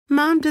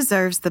Mom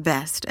deserves the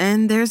best,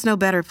 and there's no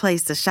better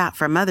place to shop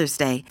for Mother's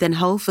Day than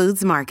Whole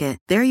Foods Market.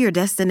 They're your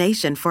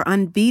destination for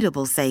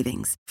unbeatable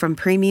savings, from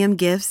premium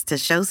gifts to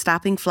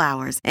show-stopping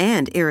flowers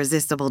and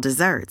irresistible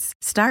desserts.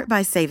 Start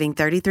by saving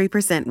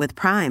 33% with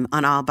Prime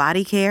on all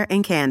body care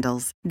and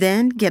candles.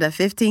 Then get a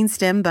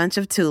 15-stem bunch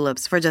of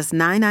tulips for just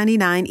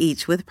 $9.99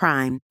 each with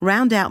Prime.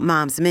 Round out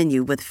Mom's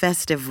menu with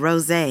festive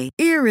rosé,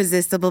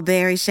 irresistible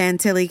berry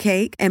chantilly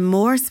cake, and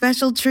more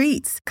special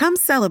treats. Come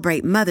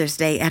celebrate Mother's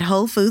Day at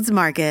Whole Foods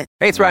Market.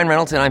 Hey, it's Ryan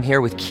Reynolds, and I'm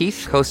here with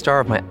Keith, co-star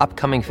of my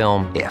upcoming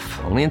film, If,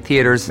 only in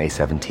theaters May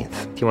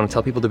 17th. Do you want to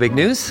tell people the big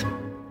news?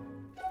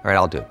 All right,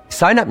 I'll do it.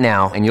 Sign up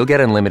now and you'll get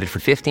unlimited for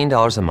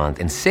 $15 a month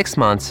and 6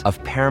 months of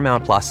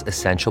Paramount Plus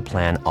Essential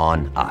Plan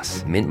on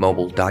us.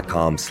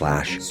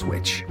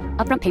 MintMobile.com/switch.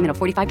 Upfront payment of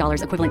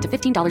 $45 equivalent to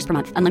 $15 per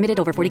month. Unlimited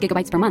over 40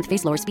 gigabytes per month.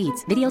 Face lower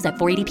speeds. Videos at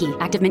 480p.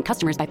 Active Mint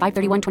customers by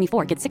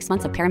 531.24 get 6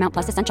 months of Paramount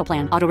Plus Essential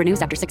Plan. Auto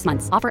renews after 6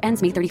 months. Offer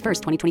ends May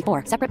 31st,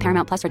 2024. Separate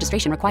Paramount Plus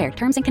registration required.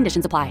 Terms and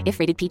conditions apply if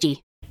rated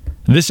PG.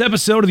 This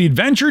episode of the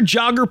Adventure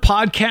Jogger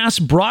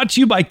podcast brought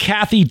to you by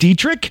Kathy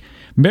Dietrich,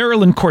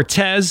 Marilyn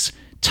Cortez,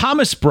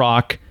 Thomas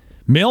Brock,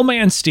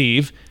 Mailman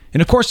Steve,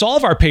 and of course all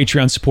of our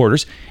Patreon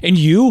supporters. And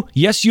you,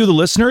 yes, you the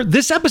listener,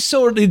 this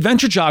episode of the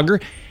Adventure Jogger,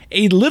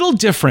 a little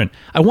different.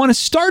 I want to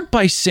start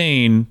by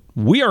saying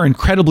we are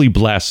incredibly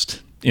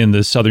blessed in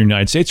the Southern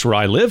United States where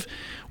I live,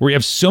 where we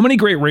have so many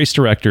great race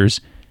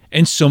directors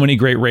and so many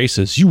great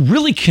races. You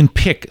really can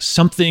pick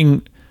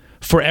something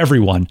for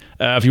everyone.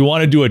 If you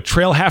want to do a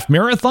trail half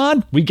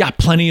marathon, we got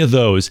plenty of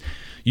those.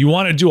 You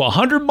want to do a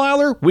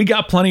 100-miler, we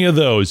got plenty of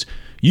those.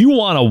 You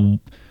want to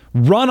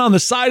run on the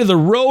side of the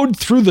road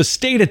through the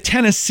state of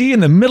Tennessee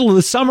in the middle of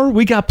the summer,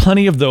 we got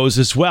plenty of those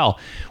as well.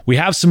 We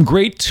have some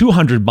great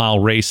 200-mile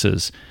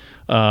races.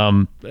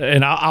 And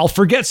I'll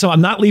forget some. I'm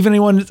not leaving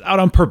anyone out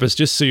on purpose,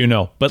 just so you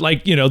know. But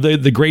like, you know,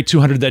 the great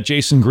 200 that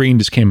Jason Green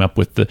just came up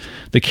with,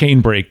 the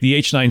Cane Break, the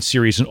H9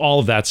 series, and all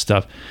of that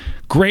stuff.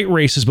 Great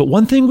races. But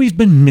one thing we've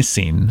been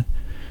missing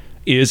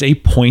is a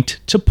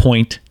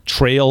point-to-point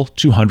trail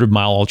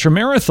 200-mile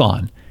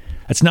ultramarathon.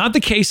 That's not the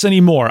case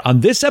anymore.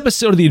 On this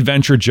episode of the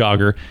Adventure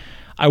Jogger,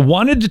 I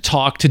wanted to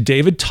talk to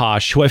David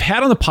Tosh, who I've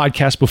had on the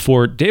podcast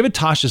before. David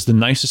Tosh is the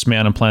nicest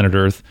man on planet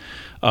Earth.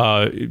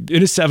 In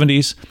his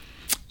 70s,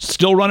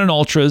 still running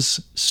ultras,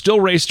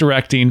 still race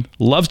directing,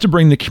 loves to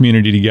bring the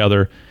community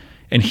together,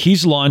 and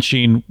he's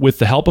launching, with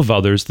the help of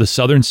others, the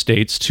Southern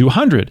States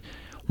 200.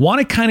 Want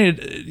to kind of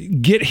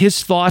get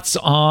his thoughts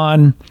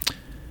on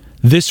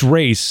this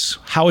race,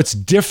 how it's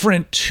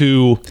different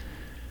to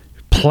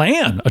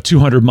plan a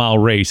 200-mile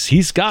race.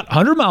 He's got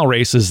 100-mile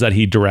races that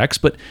he directs,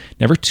 but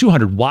never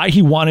 200. Why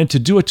he wanted to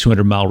do a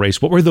 200-mile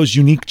race. What were those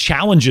unique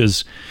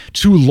challenges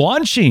to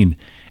launching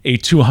a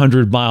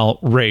 200-mile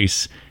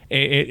race?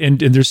 And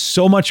there's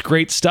so much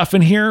great stuff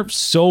in here,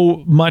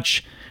 so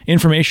much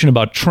information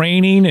about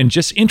training and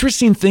just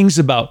interesting things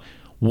about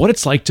what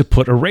it's like to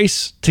put a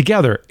race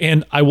together.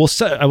 And I will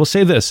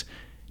say this,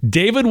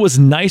 David was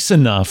nice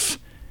enough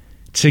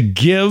to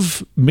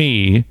give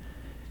me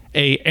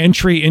a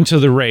entry into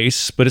the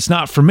race, but it's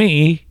not for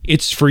me,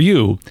 it's for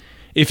you.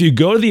 If you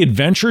go to the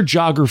Adventure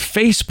Jogger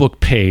Facebook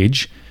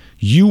page,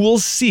 you will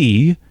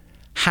see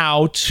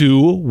how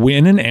to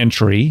win an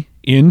entry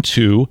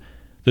into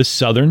the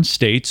Southern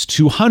States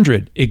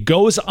 200. It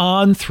goes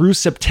on through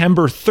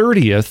September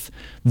 30th,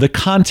 the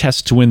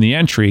contest to win the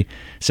entry,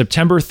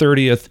 September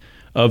 30th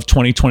of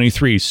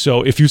 2023.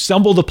 So if you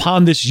stumbled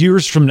upon this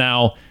years from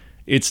now,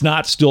 it's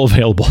not still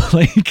available.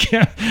 I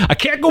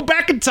can't go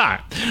back in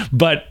time.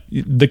 But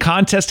the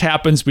contest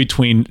happens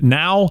between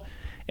now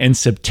and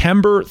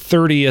September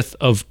 30th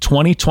of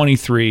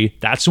 2023.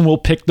 That's when we'll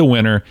pick the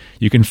winner.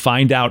 You can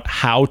find out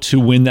how to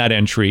win that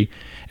entry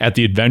at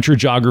the Adventure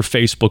Jogger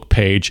Facebook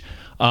page.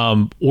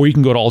 Or you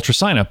can go to Ultra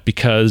Sign Up,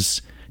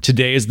 because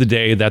today is the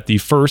day that the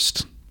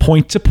first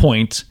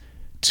point-to-point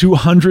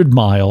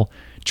 200-mile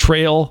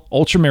trail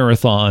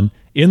ultramarathon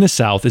in the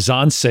South is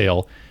on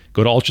sale.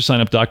 Go to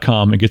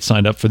ultrasignup.com and get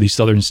signed up for the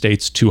Southern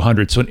States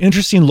 200. So an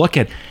interesting look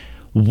at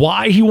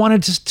why he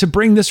wanted to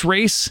bring this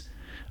race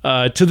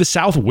to the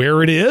South,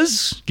 where it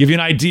is, give you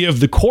an idea of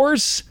the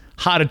course,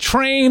 how to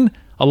train,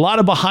 a lot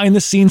of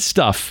behind-the-scenes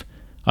stuff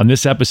on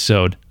this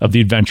episode of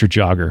the Adventure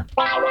Jogger.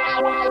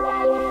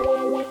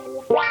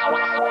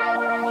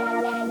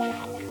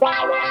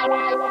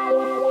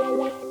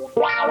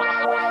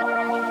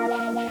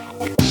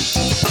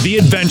 The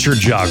Adventure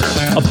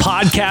Jogger, a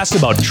podcast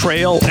about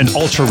trail and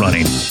ultra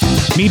running.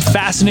 Meet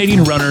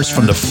fascinating runners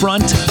from the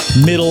front,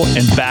 middle,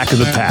 and back of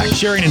the pack,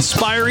 sharing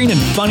inspiring and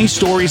funny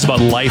stories about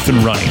life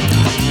and running.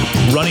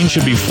 Running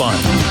should be fun,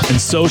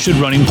 and so should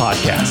running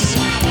podcasts.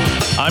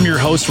 I'm your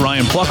host,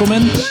 Ryan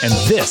Pluckelman, and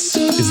this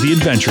is The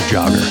Adventure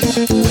Jogger.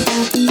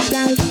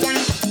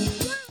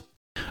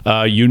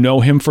 You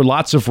know him for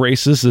lots of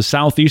races, the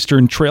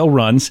Southeastern Trail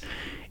Runs.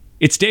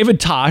 It's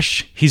David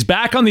Tosh. He's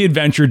back on The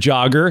Adventure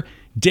Jogger.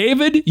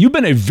 David, you've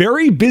been a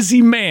very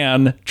busy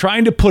man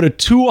trying to put a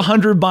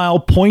 200-mile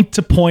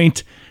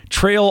point-to-point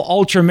trail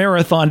ultra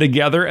marathon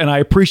together, and I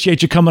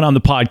appreciate you coming on the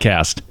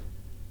podcast.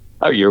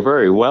 Oh, you're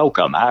very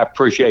welcome. I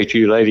appreciate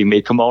you letting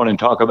me come on and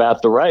talk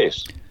about the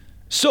race.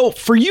 So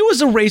for you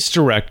as a race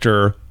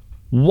director,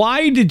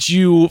 why did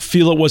you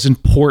feel it was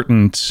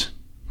important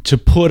to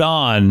put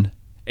on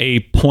a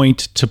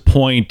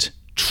point-to-point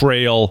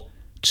trail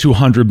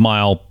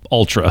 200-mile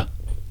ultra?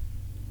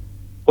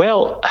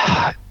 Well,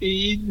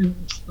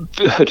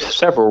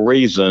 several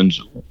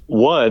reasons.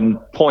 One,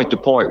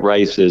 point-to-point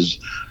races,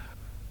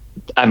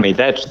 I mean,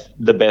 that's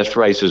the best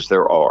races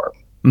there are.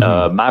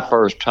 Mm-hmm. My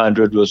first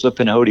 100 was the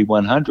Pinhoti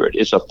 100.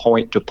 It's a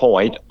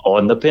point-to-point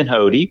on the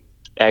Pinhoti,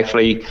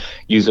 actually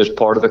used as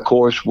part of the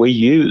course we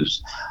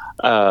use.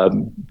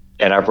 And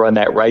I've run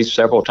that race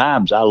several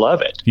times. I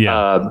love it.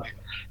 Yeah.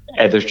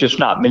 And there's just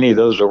not many of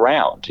those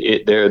around.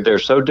 They're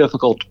so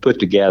difficult to put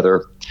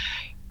together.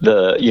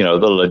 The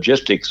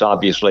logistics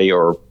obviously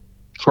are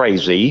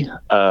crazy,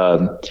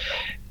 but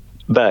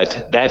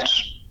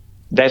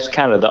that's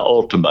kind of the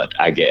ultimate,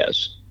 I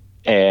guess.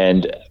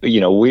 And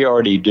we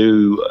already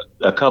do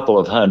a couple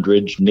of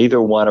hundreds.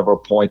 Neither one of them are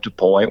point to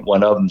point.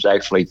 One of them's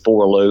actually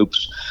 4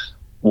 loops.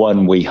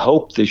 One we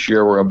hope this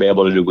year we're going to be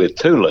able to do with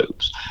 2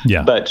 loops.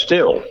 Yeah. But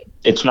still,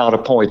 it's not a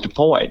point to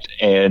point,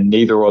 and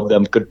neither of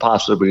them could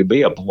possibly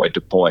be a point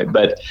to point.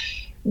 But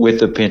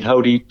with the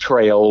Pinhoti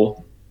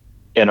Trail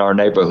in our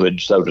neighborhood,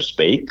 so to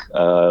speak,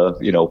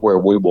 where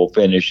we will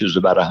finish is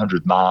about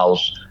 100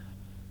 miles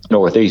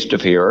northeast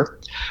of here,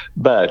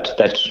 but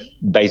that's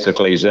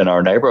basically is in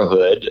our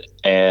neighborhood.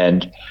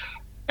 And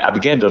I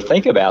began to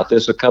think about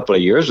this a couple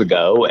of years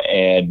ago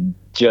and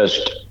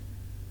just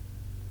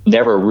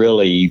never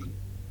really,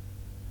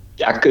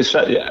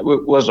 it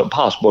wasn't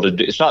possible to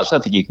do. It's not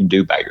something you can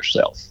do by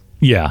yourself.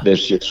 Yeah.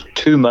 There's just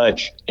too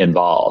much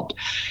involved.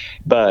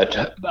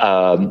 But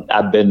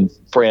I've been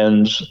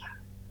friends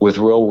with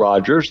Will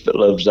Rogers that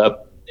lives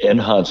up in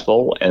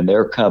Huntsville and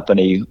their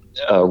company,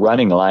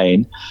 Running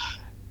Lane,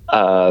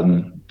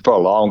 for a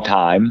long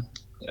time.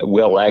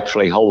 Will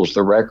actually holds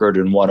the record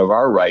in one of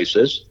our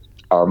races,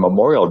 our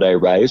Memorial Day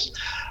race.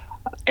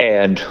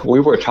 And we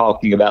were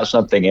talking about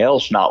something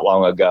else not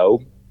long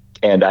ago.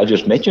 And I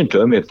just mentioned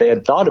to him if they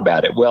had thought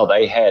about it. Well,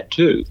 they had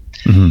too.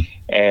 Mm-hmm.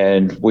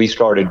 And we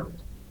started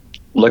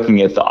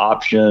looking at the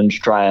options,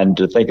 trying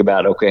to think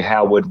about, okay,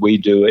 how would we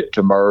do it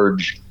to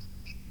merge,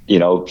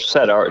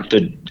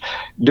 to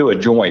do a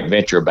joint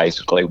venture,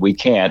 basically. We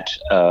can't,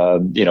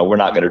 we're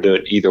not going to do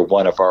it either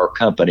one of our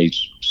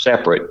companies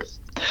separate.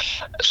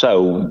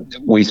 So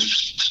we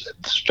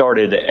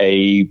started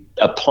a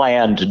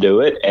plan to do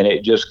it, and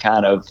it just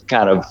kind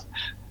of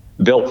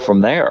built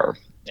from there.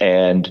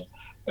 And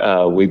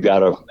we've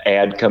got an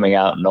ad coming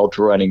out in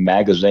Ultra Running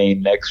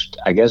Magazine next,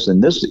 I guess, in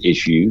this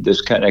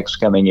next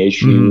coming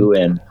issue.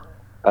 Mm-hmm.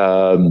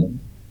 And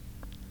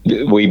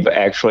we've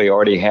actually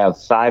already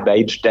have 5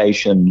 aid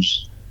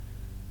stations,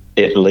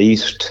 at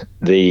least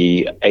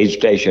the aid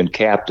station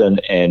captain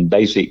and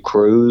basic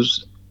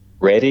crews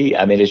ready.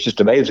 I mean, it's just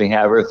amazing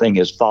how everything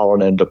has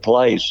fallen into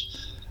place.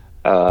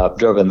 I've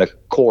driven the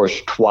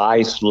course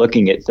twice,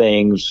 looking at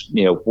things,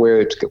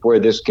 where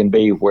this can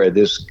be, where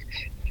this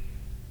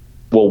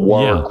will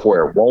work,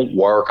 where it won't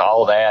work,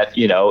 all that,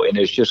 and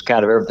it's just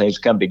kind of everything's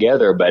come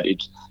together. But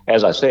it's,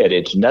 as I said,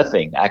 it's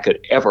nothing I could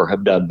ever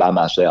have done by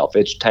myself.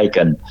 It's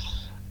taken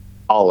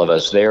all of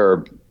us.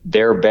 They're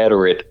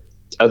better at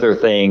other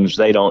things.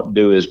 They don't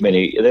do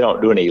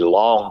any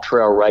long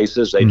trail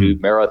races. They do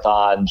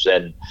marathons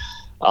and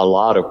a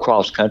lot of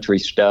cross country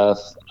stuff.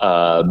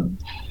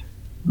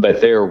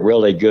 But they're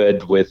really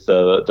good with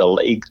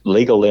the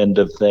legal end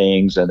of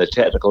things and the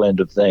technical end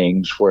of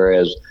things,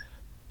 whereas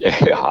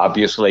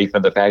obviously,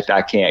 from the fact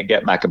I can't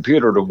get my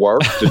computer to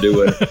work to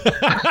do it,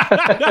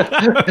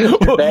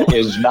 that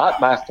is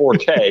not my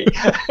forte.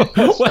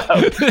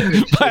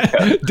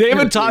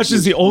 David Tosh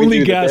is the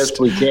only guest.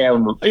 We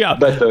can, yeah.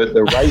 But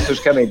the race is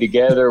coming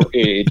together.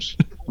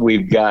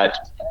 We've got,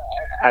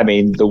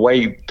 the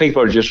way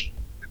people are just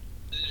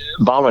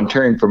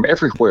volunteering from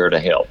everywhere to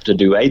help to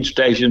do aid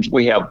stations.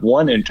 We have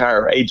one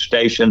entire aid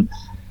station.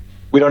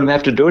 We don't even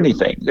have to do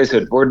anything. They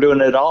said, we're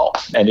doing it all.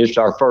 And it's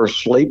our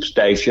first sleep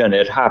station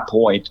at High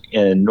Point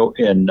in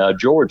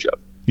Georgia.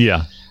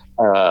 Yeah.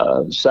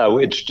 So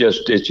it's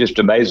just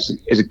amazing.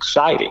 It's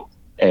exciting.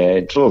 And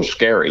it's a little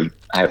scary,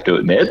 I have to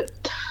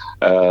admit.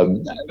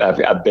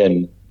 I've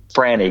been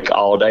frantic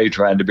all day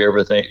trying to be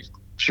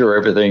sure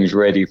everything's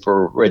ready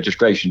for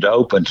registration to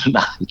open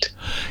tonight.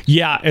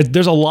 Yeah,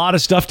 there's a lot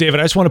of stuff, David.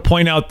 I just want to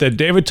point out that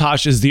David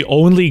Tosh is the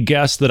only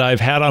guest that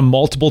I've had on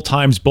multiple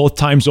times, both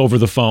times over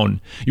the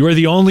phone. You are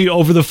the only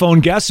over the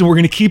phone guest, and we're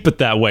going to keep it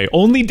that way.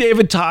 Only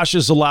David Tosh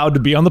is allowed to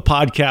be on the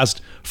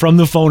podcast from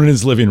the phone in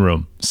his living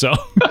room. So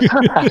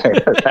I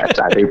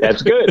think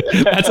that's good.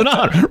 That's an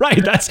honor,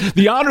 right? That's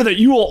the honor that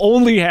you will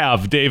only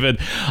have,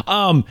 David.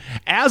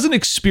 As an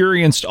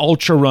experienced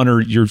ultra runner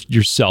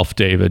yourself,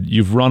 David,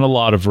 you've run a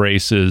lot of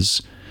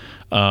races,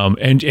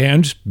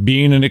 and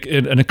being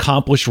an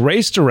accomplished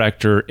race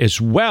director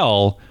as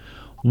well.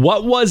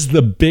 What was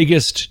the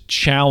biggest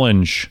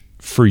challenge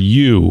for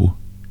you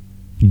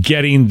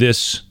getting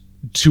this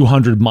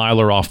 200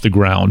 miler off the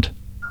ground?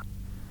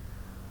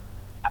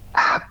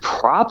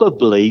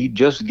 Probably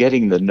just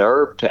getting the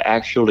nerve to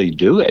actually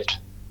do it.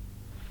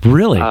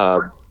 Really?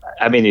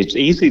 I mean, it's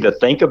easy to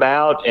think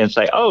about and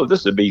say, oh,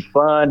 this would be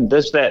fun,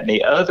 this, that, and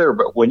the other.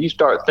 But when you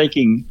start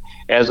thinking,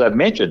 as I've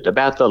mentioned,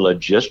 about the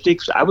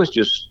logistics, I was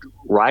just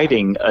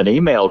writing an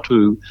email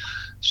to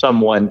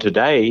someone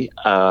today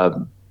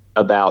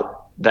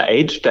about the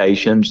aid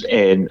stations,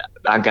 and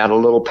I got a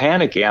little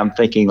panicky. I'm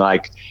thinking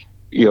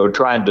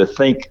trying to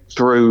think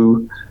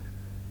through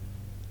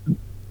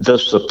the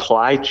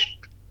supply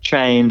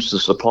chains, the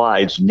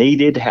supplies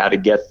needed, how to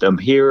get them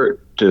here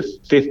to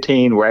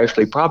 15. We're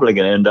actually probably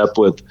going to end up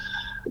with,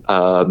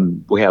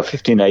 we have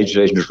 15 aid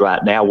stations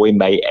right now. We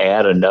may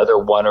add another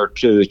one or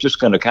two. It's just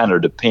going to kind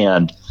of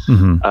depend.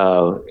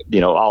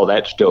 All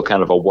that's still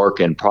kind of a work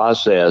in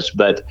process,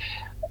 but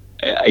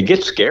it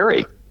gets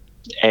scary.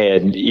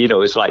 And,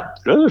 it's like,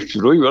 oh,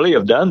 should we really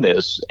have done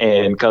this?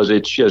 And because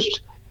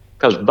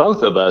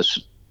both of us,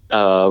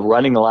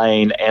 Running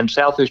Lane and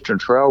Southeastern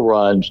Trail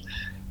Runs,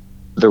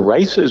 the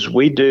races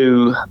we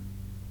do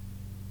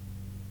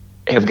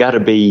have got to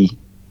be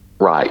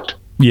right.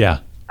 Yeah.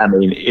 I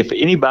mean, if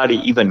anybody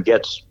even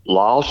gets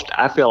lost,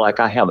 I feel like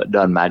I haven't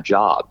done my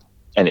job,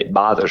 and it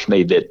bothers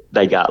me that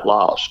they got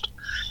lost.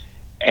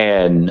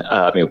 And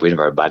we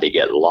never everybody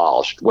get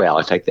lost. Well,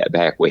 I take that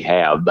back. We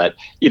have, but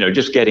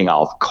just getting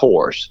off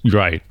course.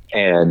 Right.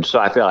 And so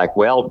I feel like,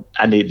 well,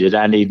 I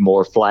need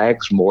more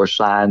flags, more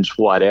signs,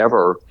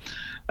 whatever.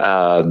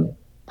 When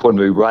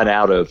we run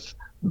out of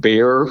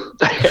beer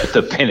at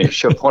the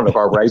finish of one of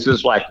our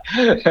races, like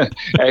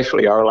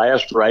actually our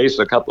last race,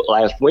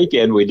 last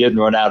weekend, we didn't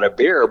run out of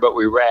beer, but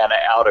we ran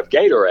out of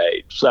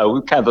Gatorade.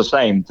 So kind of the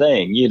same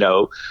thing, you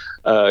feel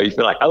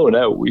like, oh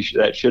no,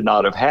 that should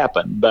not have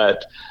happened.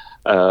 But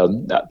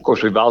of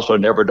course, we've also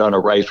never done a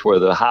race where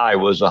the high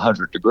was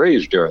 100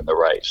 degrees during the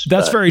race.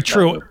 That's very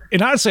true.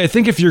 And honestly, I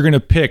think if you're going to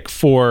pick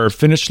for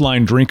finish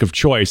line drink of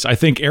choice, I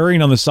think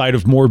erring on the side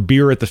of more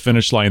beer at the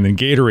finish line than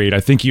Gatorade, I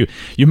think you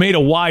made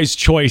a wise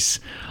choice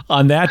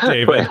on that,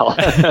 David. Well,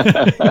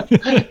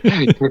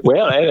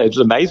 it's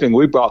amazing.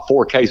 We brought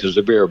 4 cases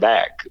of beer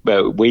back,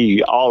 but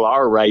all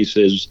our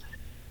races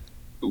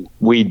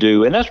we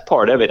do, and that's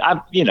part of it.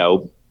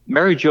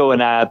 Mary Jo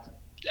and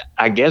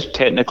I guess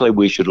technically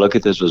we should look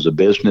at this as a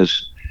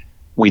business.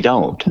 We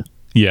don't.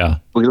 Yeah.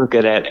 We look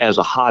at it as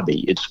a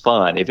hobby. It's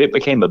fun. If it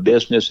became a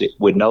business, it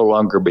would no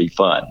longer be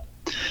fun.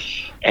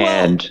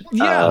 And,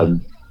 I've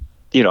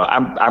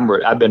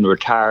been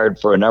retired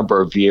for a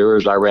number of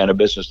years. I ran a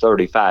business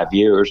 35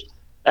 years.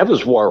 That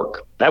was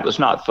work. That was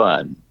not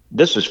fun.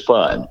 This is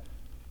fun.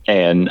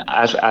 And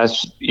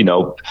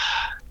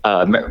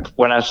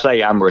when I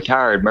say I'm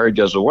retired, Mary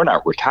Jo says, we're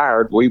not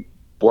retired. We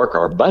work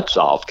our butts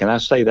off. Can I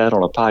say that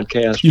on a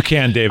podcast? You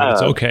can, David.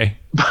 It's okay.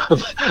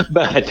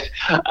 But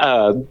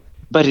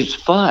it's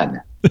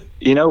fun.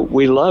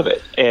 We love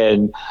it.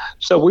 And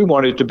so we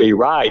want it to be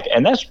right.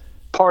 And that's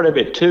part of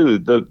it too.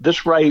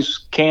 This race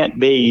can't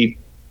be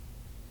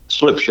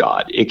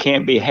slipshod. It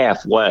can't be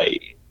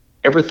halfway.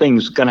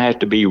 Everything's going to have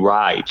to be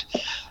right,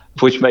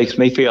 which makes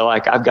me feel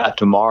like I've got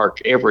to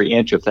mark every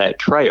inch of that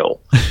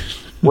trail.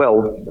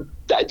 Well,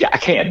 I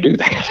can't do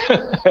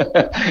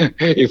that.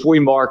 If we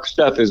mark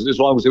stuff as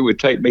long as it would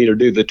take me to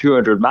do the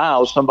 200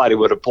 miles, somebody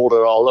would have pulled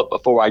it all up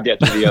before I get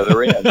to the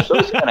other end. So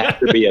it's going to have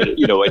to be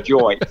a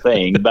joint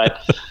thing, but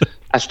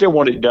I still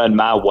want it done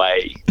my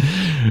way.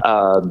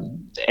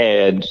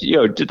 And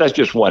that's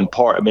just one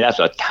part. I mean, that's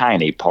a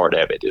tiny part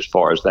of it as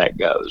far as that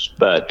goes,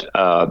 but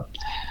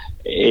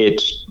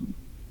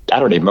I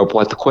don't even remember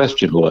what the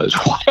question was.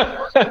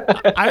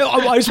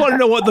 I just want to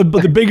know what the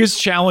biggest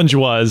challenge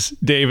was,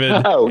 David.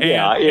 Oh,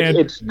 yeah.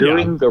 It's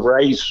doing the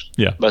race.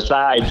 Yeah.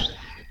 Besides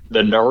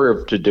the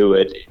nerve to do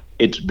it,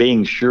 it's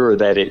being sure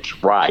that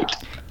it's right.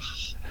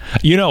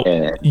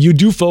 You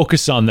do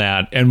focus on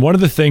that. And one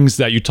of the things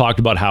that you talked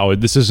about, how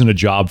this isn't a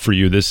job for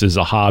you, this is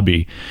a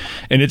hobby.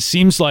 And it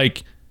seems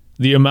like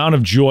the amount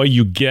of joy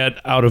you get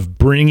out of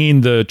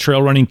bringing the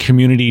trail running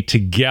community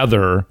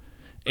together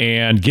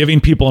and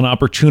giving people an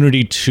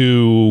opportunity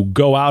to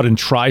go out and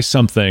try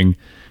something,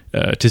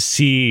 to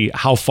see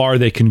how far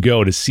they can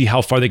go, to see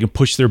how far they can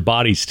push their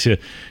bodies, to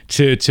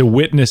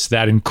witness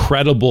that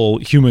incredible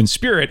human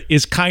spirit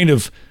is kind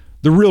of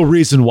the real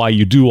reason why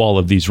you do all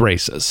of these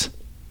races.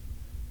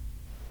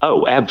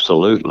 Oh,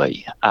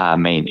 absolutely. I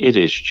mean, it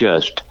is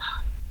just,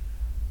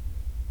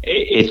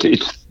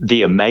 it's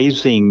the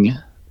amazing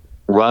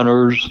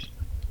runners,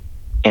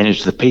 and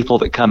it's the people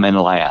that come in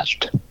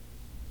last.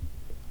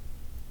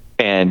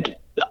 And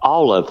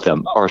all of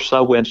them are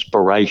so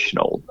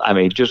inspirational. I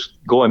mean, just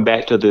going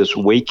back to this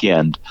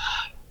weekend,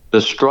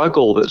 the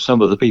struggle that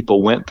some of the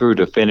people went through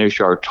to finish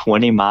our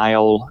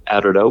 20-mile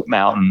out at Oak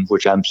Mountain,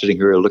 which I'm sitting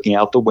here looking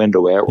out the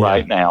window at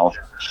right now,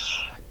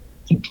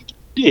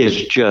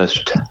 is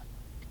just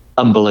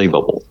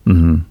unbelievable.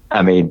 Mm-hmm.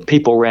 I mean,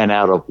 people ran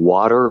out of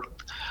water.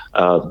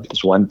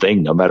 It's one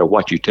thing, no matter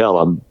what you tell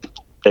them,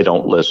 they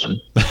don't listen.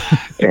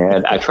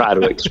 And I try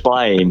to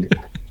explain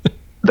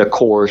the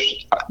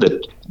course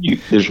that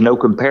there's no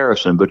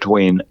comparison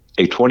between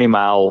a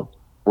 20-mile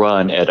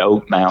run at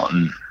Oak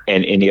Mountain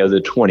and any other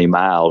 20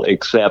 mile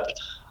except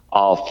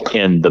off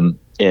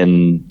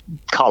in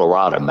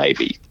Colorado,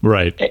 maybe.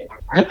 Right.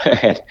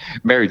 And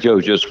Mary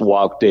Jo just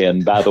walked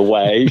in, by the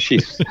way.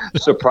 She's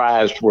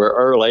surprised we're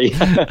early.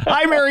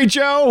 Hi, Mary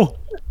Jo.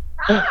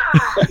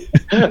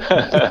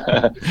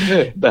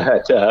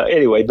 But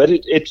anyway,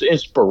 it's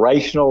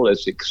inspirational.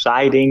 It's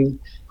exciting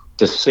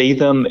to see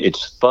them.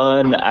 It's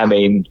fun. I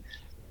mean,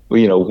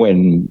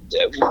 when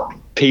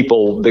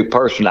the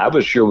person I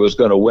was sure was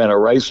going to win a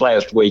race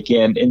last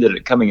weekend ended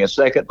up coming in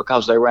second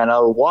because they ran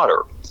out of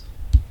water.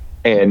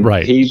 And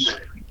he's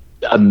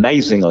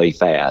amazingly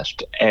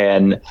fast.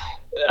 And,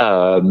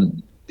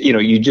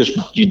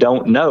 you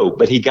don't know,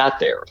 but he got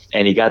there,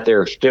 and he got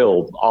there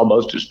still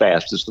almost as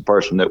fast as the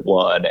person that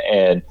won.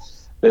 And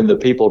then the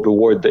people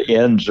toward the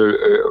ends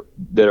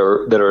that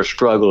are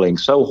struggling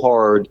so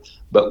hard,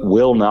 but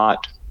will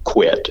not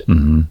quit.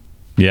 Mm-hmm.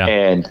 Yeah.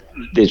 And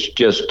it's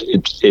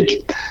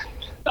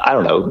I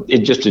don't know.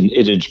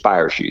 It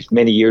inspires you.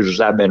 Many years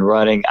as I've been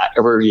running,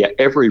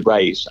 every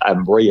race,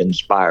 I'm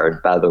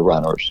re-inspired by the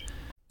runners.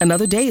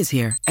 Another day is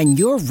here, and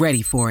you're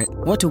ready for it.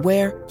 What to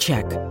wear?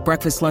 Check.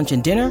 Breakfast, lunch,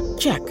 and dinner?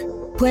 Check.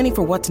 Planning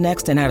for what's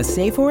next and how to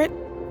save for it?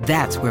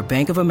 That's where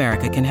Bank of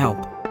America can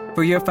help.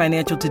 For your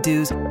financial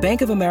to-dos,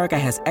 Bank of America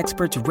has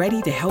experts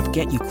ready to help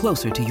get you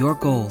closer to your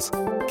goals.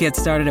 Get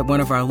started at one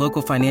of our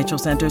local financial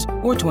centers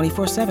or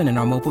 24/7 in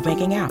our mobile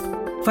banking app.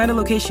 Find a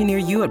location near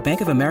you at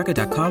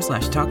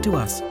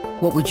bankofamerica.com/talktous.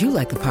 What would you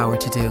like the power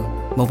to do?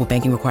 Mobile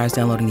banking requires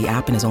downloading the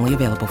app and is only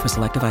available for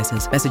select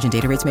devices. Message and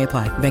data rates may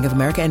apply. Bank of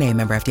America N.A.,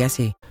 member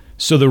FDIC.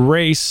 So the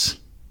race,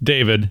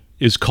 David,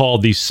 is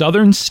called the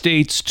Southern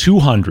States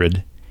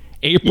 200.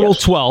 April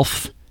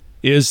 12th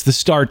is the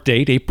start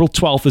date. April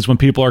 12th is when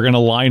people are going to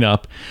line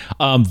up.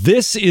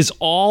 This is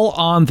all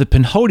on the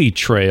Pinhoti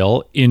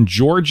Trail in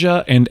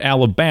Georgia and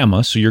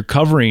Alabama. So you're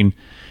covering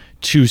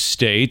 2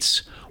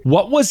 states.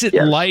 What was it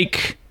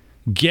like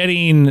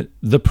getting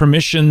the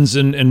permissions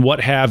and what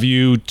have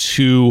you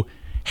to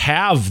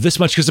have this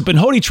much? Because the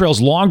Pinhoti Trail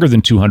is longer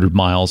than 200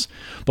 miles.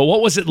 But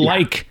what was it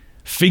like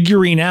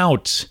figuring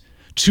out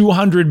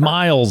 200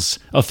 miles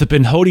of the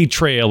Pinhoti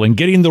Trail and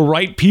getting the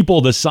right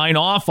people to sign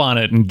off on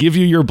it and give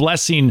you your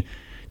blessing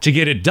to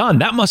get it done?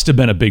 That must have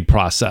been a big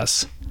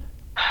process.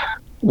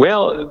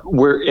 Well,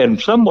 in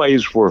some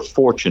ways we're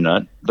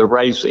fortunate. The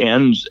race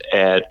ends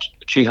at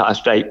Cheaha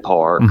State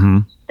Park,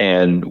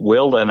 and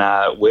Will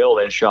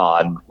and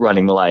Sean,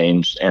 running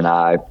lanes, and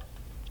I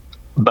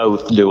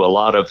both do a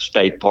lot of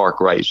state park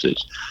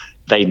races.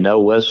 They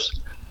know us.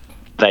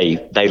 They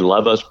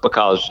love us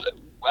because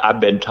I've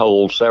been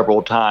told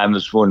several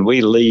times when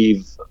we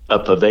leave a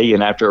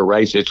pavilion after a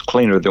race, it's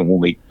cleaner than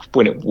when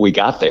we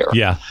got there.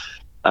 Yeah.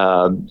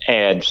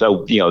 And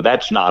so,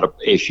 that's not an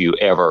issue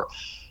ever.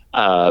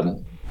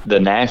 The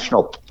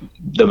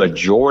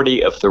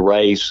majority of the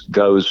race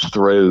goes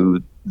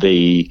through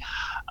the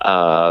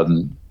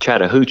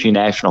Chattahoochee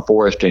National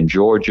Forest in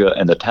Georgia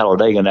and the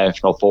Talladega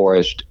National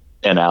Forest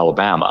in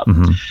Alabama.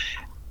 Mm-hmm.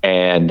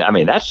 And I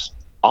mean, that's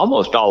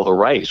almost all the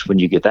race when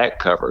you get that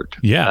covered.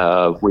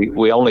 Yeah.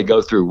 We only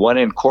go through one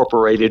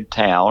incorporated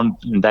town,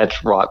 and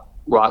that's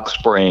Rock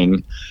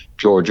Spring,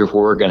 Georgia,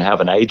 where we're going to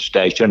have an aid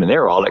station, and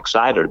they're all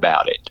excited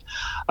about it.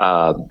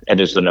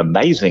 And it's an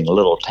amazing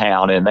little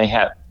town, and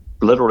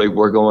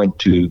we're going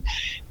to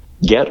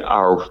get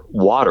our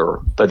water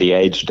for the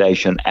aid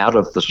station out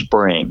of the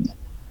spring.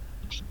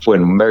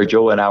 When Mary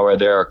Jo and I were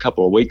there a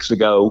couple of weeks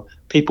ago,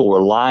 people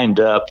were lined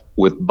up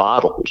with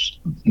bottles,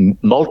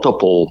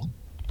 multiple,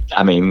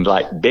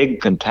 like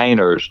big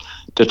containers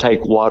to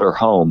take water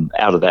home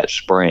out of that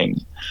spring.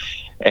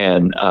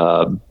 And,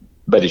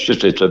 but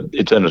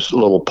it's in a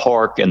little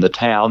park in the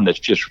town that's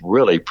just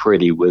really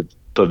pretty with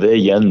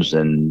pavilions.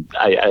 And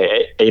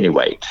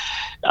anyway,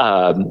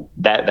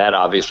 that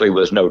obviously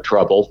was no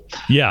trouble.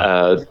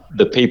 Yeah.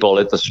 The people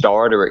at the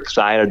start are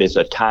excited. It's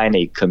a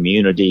tiny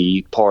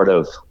community, part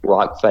of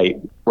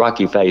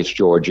Rocky Face,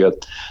 Georgia.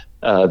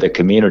 The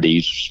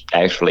community's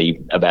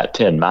actually about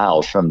 10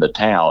 miles from the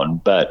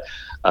town, but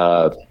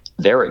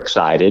they're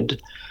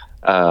excited.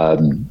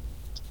 And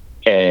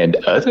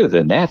other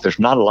than that, there's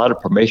not a lot of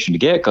permission to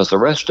get because the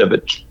rest of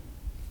it's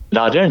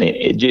not in it.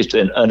 It's just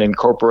in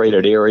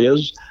unincorporated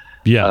areas.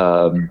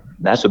 Yeah.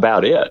 That's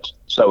about it.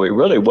 So it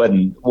really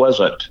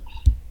wasn't,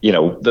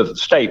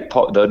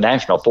 the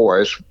national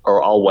forests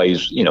are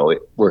always,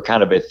 we're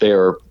kind of at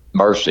their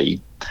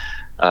mercy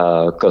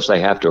because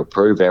they have to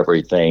approve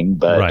everything.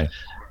 But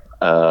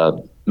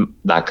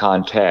my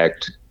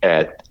contact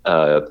at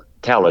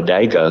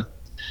Talladega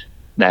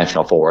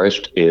National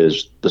Forest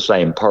is the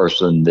same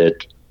person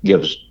that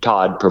gives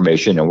Todd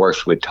permission and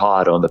works with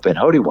Todd on the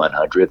Pinhoti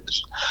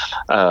 100s.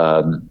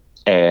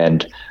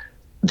 And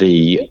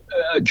the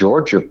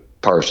Georgia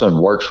person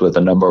works with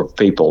a number of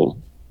people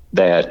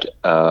that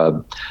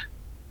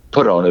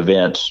put on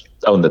events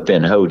on the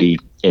Pinhoti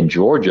in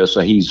Georgia. So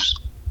he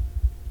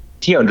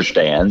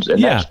understands.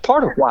 And that's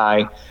part of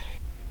why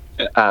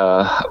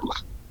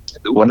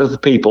one of the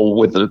people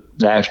with the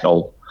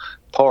National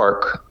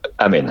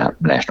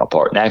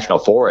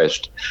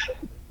Forest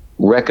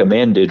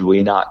recommended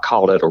we not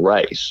call it a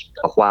race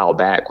a while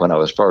back when I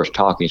was first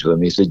talking to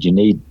him. He said, you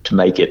need to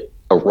make it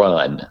a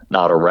run,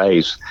 not a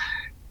race,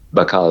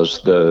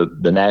 because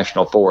the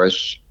national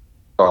forests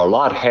are a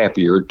lot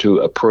happier to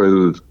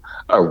approve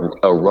a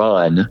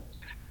run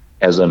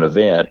as an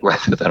event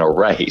rather than a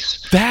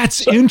race.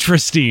 That's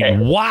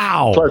interesting.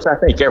 Wow. Plus, I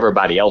think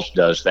everybody else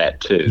does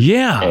that too.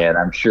 Yeah. And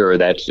I'm sure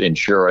that's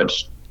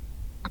insurance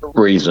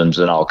reasons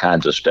and all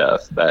kinds of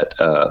stuff. But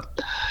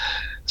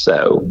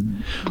so,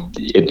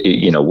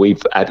 we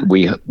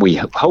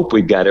hope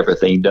we've got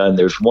everything done.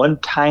 There's one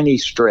tiny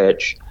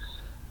stretch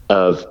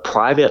of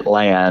private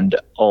land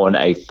on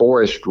a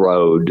forest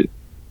road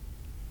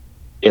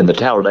in the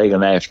Talladega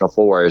National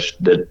Forest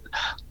that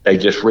they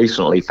just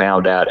recently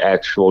found out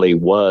actually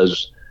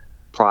was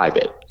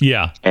private.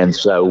 Yeah. And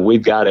so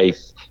we've got a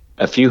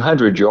few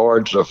hundred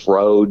yards of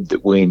road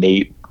that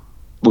we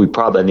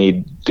probably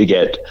need to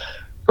get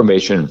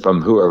permission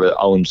from whoever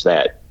owns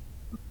that.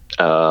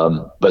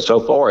 But as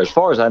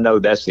far as I know,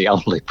 that's the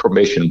only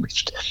permission we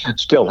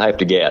still have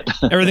to get.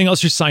 Everything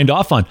else you're signed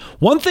off on.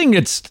 One thing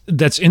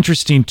that's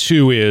interesting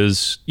too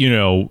is,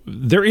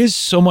 there is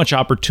so much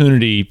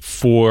opportunity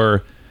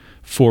for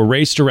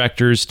race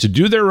directors to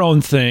do their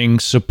own thing,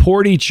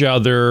 support each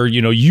other.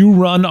 You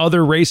run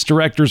other race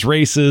directors'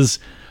 races,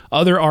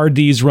 other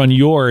RDs run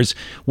yours.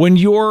 When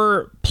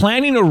you're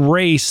planning a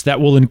race that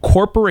will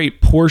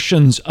incorporate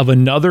portions of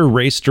another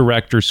race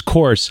director's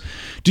course,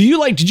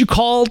 did you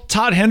call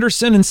Todd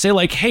Henderson and say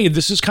like, hey,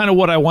 this is kind of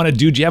what I want to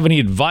do. Do you have any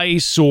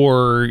advice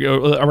or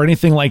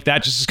anything like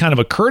that? Just as kind of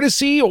a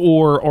courtesy,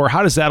 or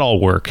how does that all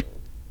work?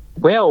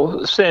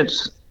 Well,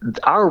 since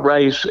our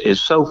race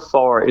is so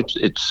far,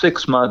 it's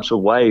 6 months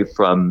away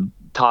from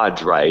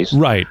Todd's race.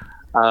 Right.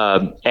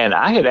 And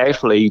I had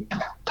actually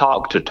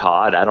talked to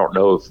Todd. I don't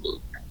know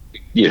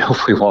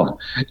if we want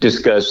to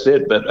discuss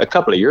it, but a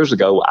couple of years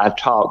ago, I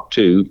talked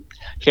to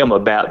him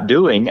about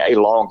doing a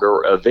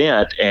longer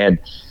event. And,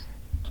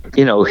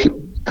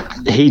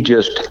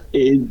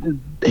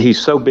 he's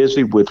so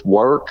busy with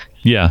work.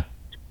 Yeah.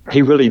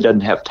 He really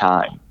doesn't have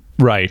time.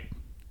 Right.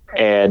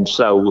 And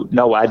so,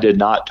 no, I did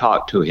not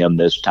talk to him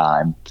this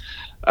time.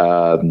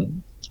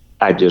 When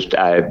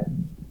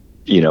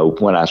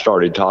I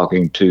started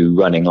talking to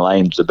Running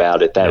Lanes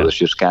about it, that was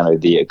just kind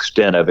of the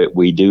extent of it.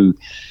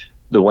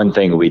 The one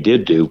thing we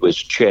did do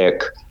was try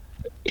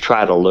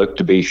to look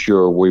to be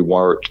sure we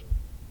weren't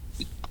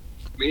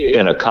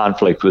in a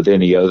conflict with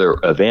any other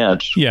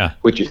events,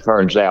 which it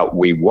turns out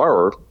we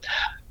were.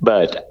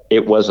 But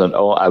it wasn't.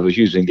 I was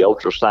using the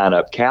Ultra Sign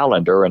Up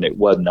calendar, and it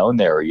wasn't on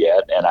there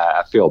yet. And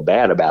I feel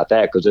bad about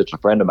that because it's a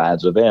friend of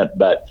mine's event.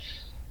 But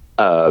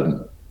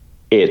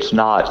it's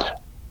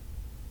not.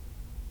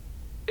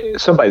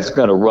 Somebody's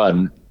going to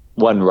run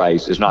one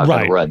race is not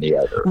going to run the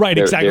other. Right,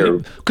 exactly.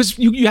 Because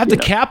you have to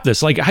cap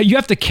this. Like you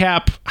have to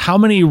cap how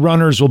many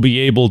runners will be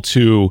able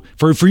to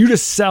for you to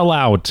sell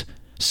out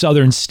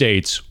Southern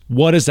States.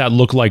 What does that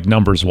look like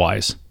numbers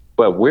wise?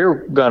 Well,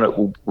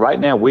 right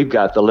now we've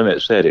got the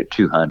limit set at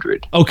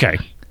 200. Okay.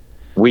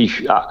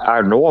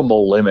 Our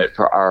normal limit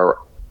for our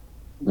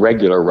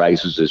regular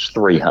races is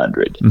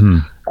 300.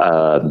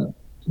 Mm-hmm.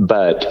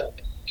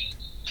 But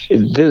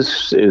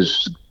this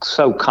is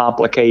so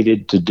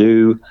complicated to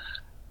do.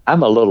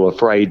 I'm a little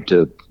afraid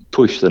to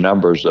push the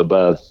numbers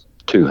above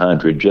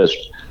 200. Just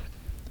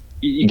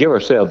give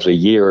ourselves a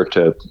year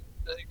to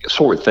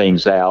sort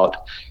things out.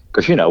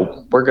 Because,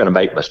 we're going to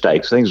make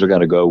mistakes. Things are going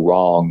to go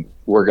wrong.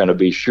 We're going to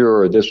be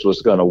sure this was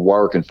going to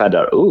work and find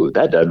out,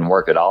 that doesn't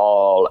work at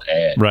all.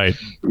 And, right.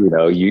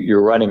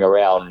 You're running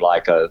around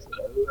like a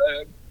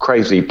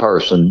crazy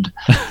person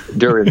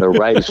during the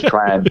race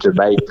trying to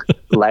make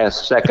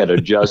last second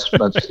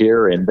adjustments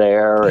here and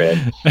there.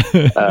 And,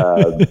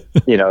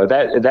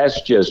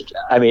 that's just,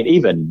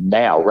 even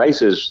now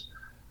races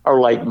are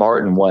like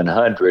Martin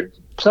 100.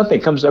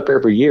 Something comes up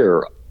every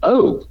year.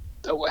 Oh,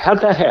 how'd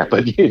that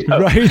happen?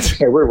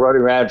 Right. And we're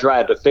running around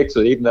trying to fix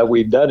it, even though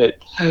we've done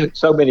it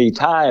so many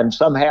times.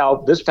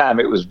 Somehow this time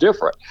it was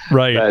different.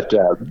 Right. But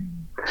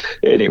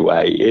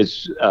anyway,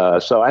 it's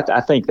so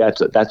I think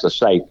that's a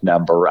safe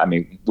number.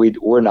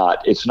 We're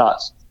not. It's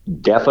not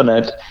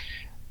definite.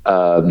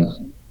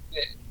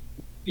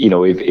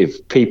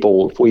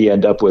 If we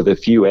end up with a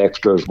few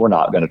extras, we're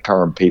not going to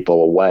turn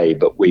people away.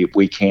 But we're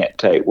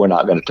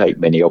not going to take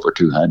many over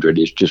 200.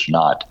 It's just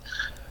not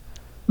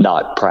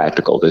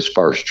practical this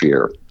first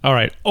year. All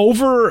right.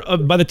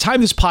 By the time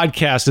this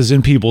podcast is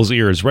in people's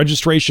ears,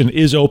 registration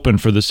is open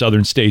for the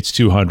Southern States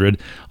 200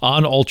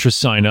 on Ultra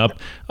Sign Up.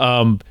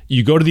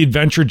 You go to the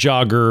Adventure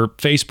Jogger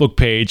Facebook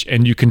page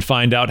and you can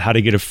find out how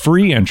to get a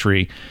free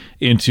entry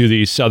into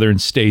the Southern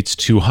States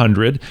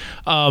 200.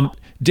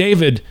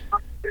 David,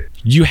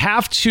 you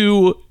have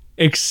to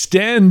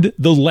extend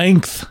the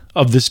length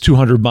of this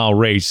 200-mile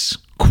race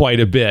quite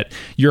a bit.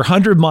 Your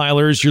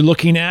 100-milers, you're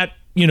looking at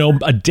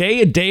a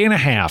day and a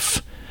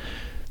half.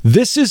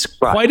 This is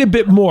quite a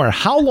bit more.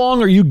 How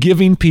long are you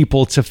giving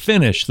people to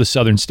finish the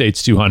Southern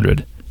States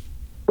 200?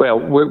 Well,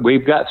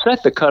 we've got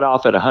set the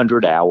cutoff at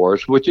 100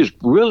 hours, which is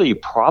really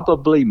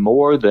probably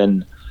more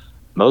than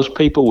most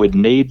people would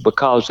need,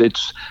 because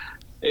it's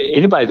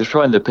anybody that's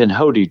running the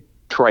Pinhoti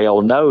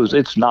Trail knows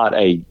it's not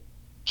a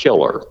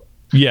killer.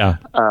 Yeah.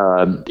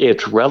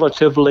 It's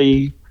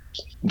relatively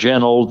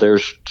gentle.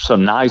 There's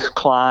some nice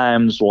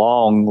climbs,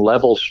 long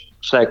level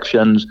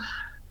sections.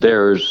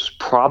 There's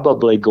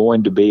probably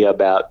going to be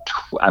about,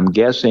 I'm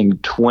guessing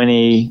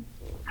 20,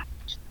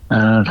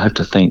 I'd have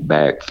to think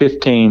back,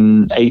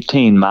 15,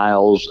 18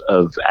 miles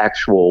of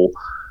actual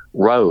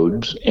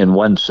roads in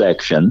one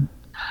section,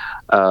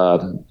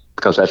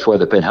 because that's where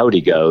the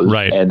Pinhoti goes.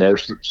 Right. And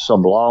there's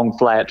some long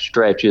flat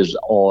stretches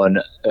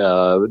on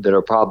that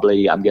are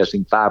probably, I'm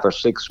guessing, 5 or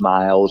 6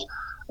 miles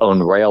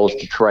on rails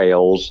to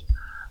trails.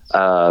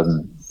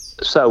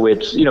 So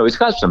it's, it's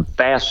got some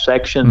fast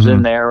sections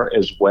in there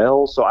as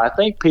well. So I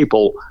think a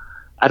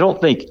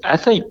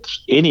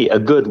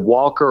good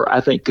walker,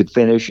 I think, could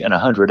finish in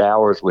 100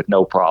 hours with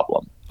no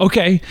problem.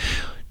 Okay.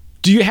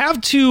 Do you have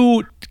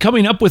to,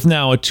 coming up with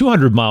now a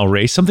 200-mile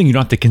race, something you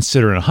don't have to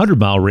consider in a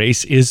 100-mile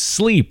race is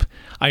sleep.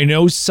 I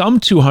know some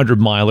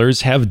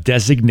 200-milers have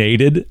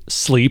designated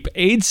sleep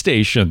aid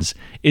stations.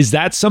 Is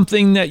that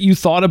something that you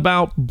thought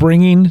about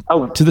bringing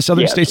to the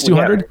Southern States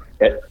 200?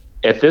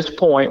 At this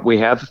point, we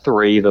have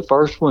 3. The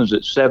first one's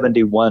at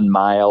 71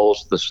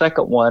 miles. The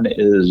second one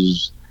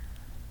is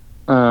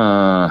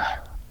a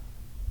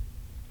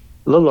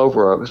little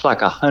over, it's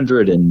like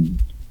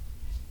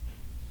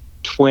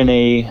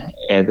 120,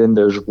 and then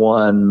there's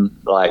one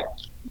like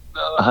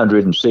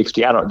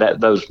 160.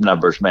 Those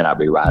numbers may not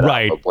be right.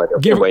 Right.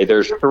 Anyway,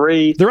 there's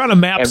 3. They're on a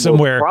map and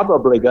somewhere. We're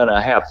probably going to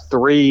have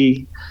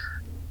 3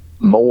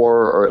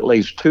 more, or at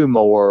least 2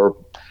 more.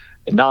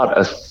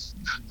 The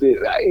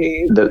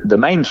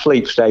main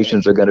sleep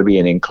stations are going to be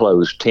in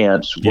enclosed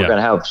tents. We're going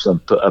to have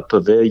a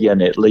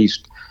pavilion at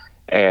least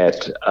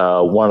at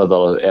one of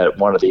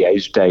the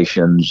aid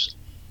stations.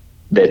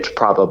 That's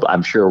probably,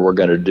 I'm sure we're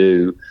going to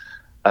do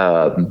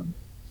a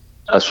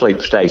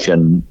sleep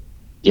station.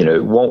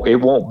 It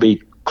won't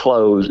be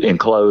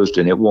enclosed,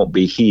 and it won't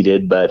be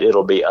heated, but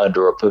it'll be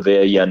under a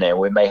pavilion, and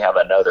we may have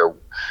another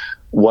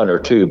 1 or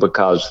 2,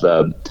 because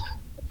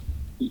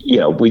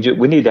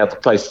we need to have a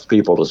place for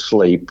people to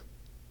sleep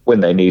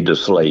when they need to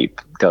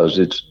sleep, because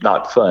it's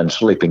not fun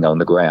sleeping on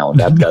the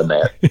ground. I've done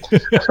that.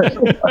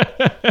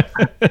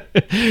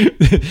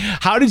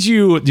 How did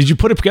you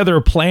put together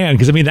a plan?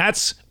 Because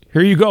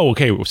here you go.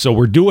 Okay, so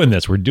we're doing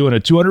this. We're doing a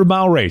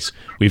 200-mile race.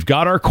 We've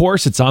got our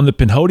course. It's on the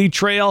Pinhoti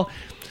Trail.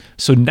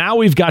 So now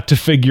we've got to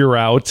figure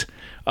out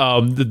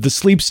the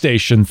sleep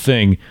station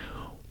thing.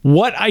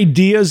 What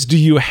ideas do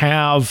you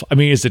have?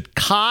 Is it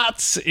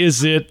cots?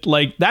 Is it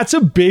that's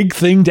a big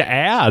thing to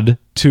add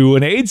to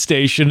an aid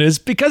station, is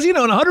because, in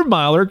a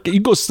 100-miler, you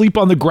go sleep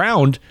on the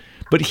ground,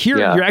 but here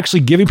you're actually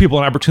giving people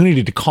an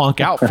opportunity to conk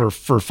out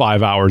for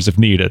 5 hours if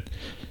needed.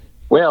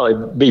 Well,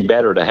 it'd be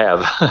better to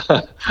have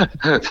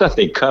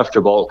something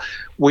comfortable.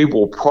 We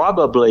will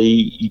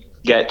probably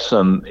get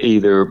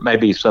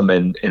maybe some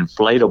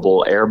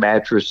inflatable air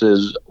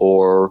mattresses,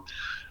 or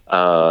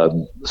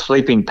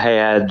sleeping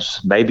pads,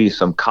 maybe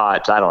some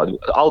cots. I don't know.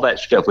 All that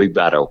stuff we've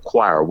got to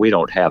acquire. We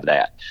don't have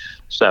that.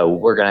 So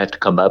we're going to have to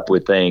come up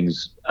with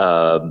things,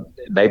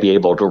 maybe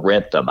able to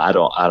rent them. I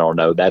don't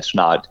know. That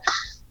stuff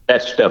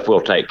we'll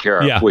take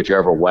care of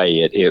whichever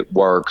way it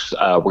works.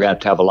 We're going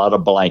to have a lot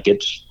of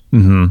blankets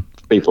for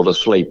people to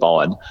sleep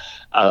on,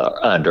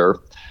 under.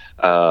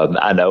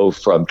 I know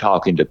from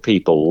talking to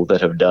people that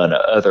have done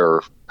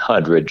other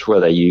hundreds where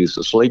they use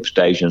the sleep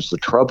stations, the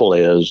trouble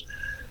is,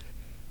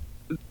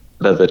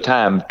 by the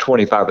time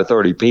 25 or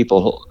 30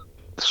 people,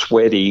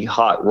 sweaty,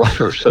 hot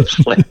runners have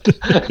slept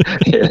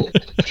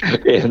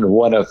in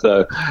one of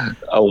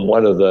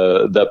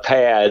the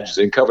pads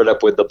and covered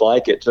up with the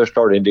blankets, they're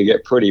starting to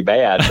get pretty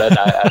bad. But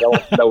I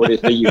don't know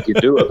anything you can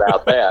do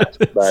about that.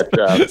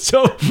 But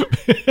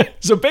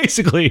so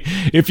basically,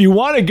 if you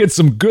want to get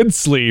some good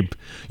sleep,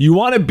 you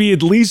want to be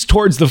at least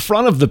towards the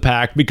front of the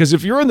pack, because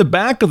if you're in the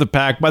back of the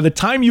pack, by the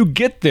time you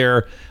get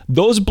there,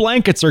 those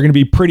blankets are going to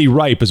be pretty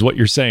ripe, is what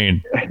you're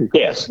saying.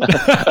 Yes.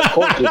 Of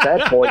course, at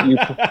that point,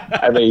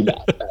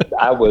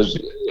 I was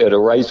at a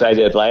race I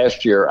did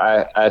last year.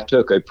 I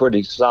took a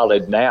pretty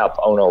solid nap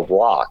on a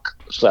rock.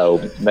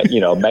 So,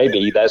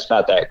 maybe that's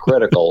not that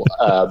critical.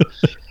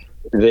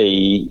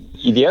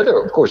 The other,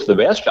 of course, the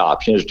best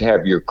option is to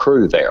have your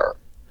crew there.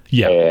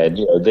 Yeah.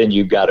 And, then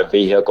you've got a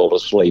vehicle to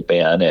sleep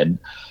in. And,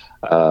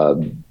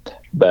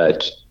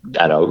 but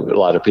I know a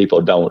lot of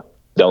people don't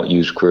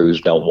use crews,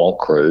 don't want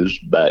crews,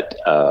 but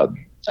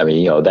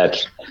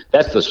that's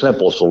the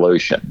simple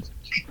solution.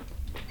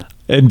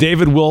 And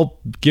David will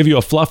give you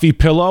a fluffy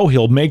pillow.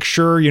 He'll make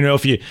sure,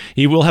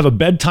 he will have a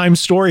bedtime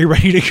story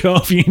ready to go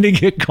if you need to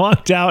get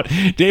conked out.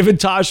 David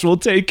Tosh will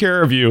take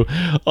care of you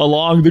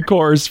along the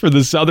course for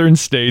the Southern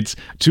States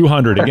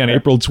 200. Again,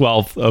 April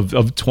 12th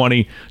of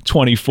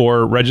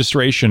 2024.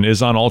 Registration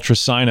is on Ultra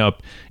Sign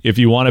Up if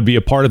you want to be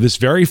a part of this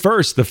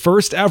the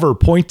first ever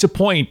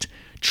point-to-point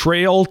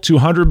trail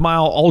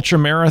 200-mile ultra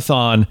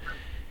marathon.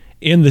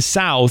 in the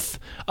South.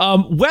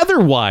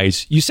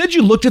 Weather-wise, you said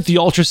you looked at the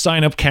Ultra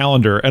sign-up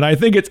calendar, and I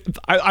think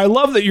I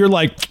love that you're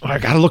like, I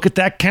got to look at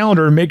that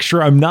calendar and make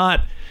sure I'm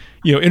not,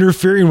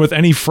 interfering with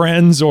any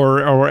friends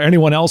or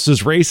anyone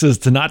else's races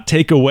to not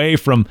take away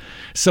from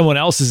someone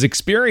else's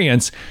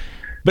experience.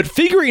 But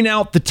figuring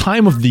out the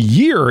time of the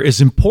year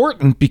is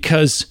important,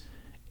 because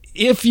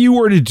if you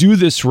were to do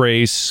this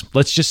race,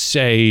 let's just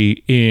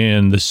say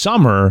in the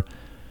summer,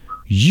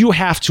 you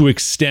have to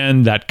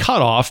extend that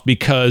cutoff,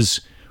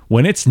 because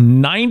when it's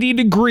 90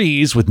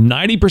 degrees with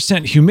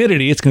 90%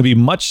 humidity, it's going to be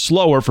much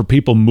slower for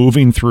people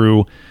moving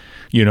through,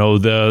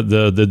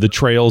 the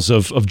trails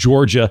of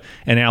Georgia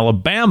and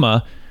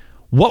Alabama.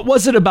 What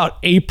was it about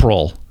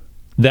April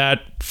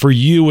that for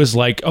you was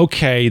like,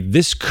 okay,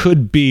 this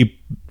could be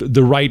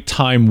the right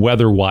time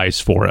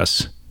weather-wise for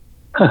us?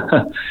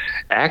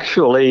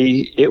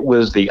 Actually, it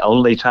was the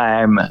only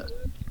time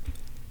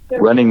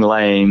Running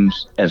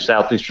Lanes and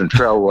Southeastern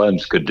Trail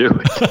Runs could do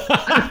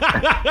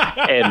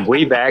it. And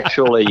we've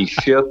actually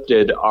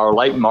shifted our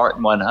Lake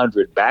Martin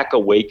 100 back a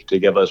week to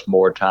give us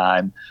more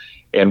time.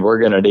 And we're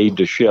going to need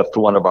to shift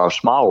one of our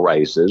small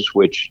races,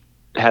 which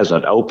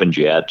hasn't opened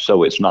yet,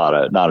 so it's not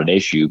an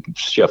issue.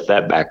 Shift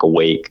that back a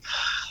week.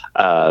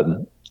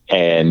 And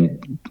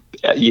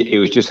it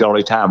was just the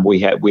only time we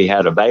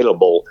had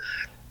available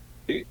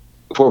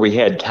where we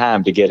had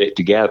time to get it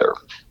together.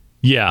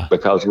 Yeah.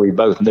 Because we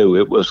both knew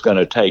it was going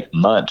to take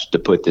months to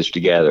put this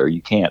together.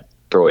 You can't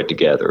throw it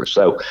together.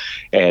 So,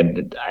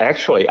 and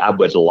actually, I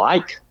would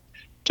like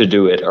to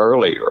do it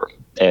earlier.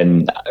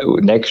 And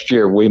next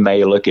year, we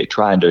may look at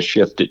trying to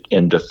shift it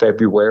into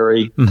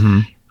February,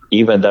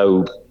 even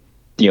though,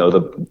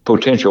 the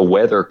potential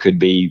weather could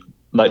be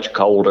much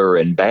colder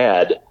and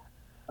bad.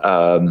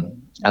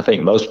 I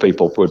think most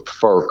people would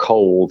prefer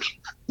cold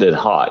than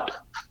hot.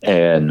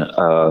 And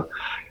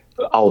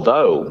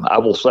although I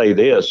will say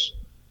this,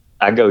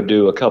 I go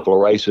do a couple of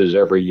races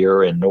every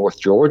year in North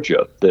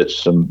Georgia that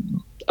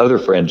some other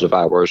friends of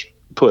ours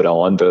put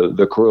on,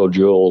 the Cruel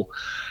Jewel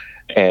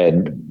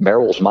and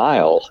Merrill's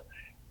Mile.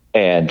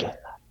 And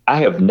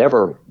I have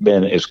never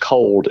been as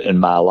cold in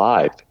my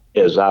life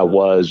as I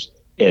was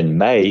in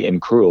May in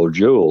Cruel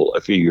Jewel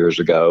a few years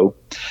ago,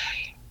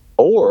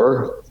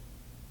 or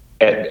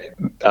at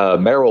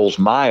Merrill's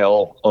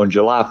Mile on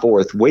July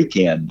 4th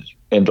weekend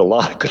in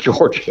Dahlonega,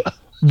 Georgia.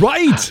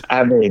 Right.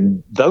 I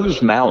mean,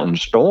 those mountain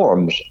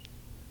storms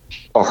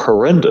are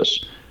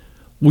horrendous.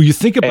 Well, you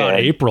think about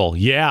April.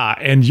 Yeah,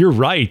 and you're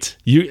right.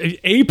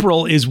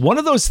 April is one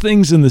of those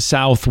things in the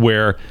South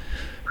where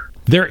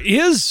there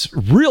is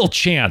real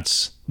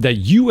chance that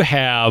you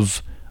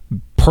have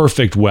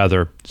perfect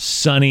weather,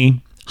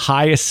 sunny,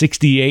 high of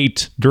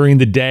 68 during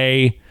the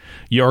day,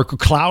 you're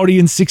cloudy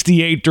and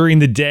 68 during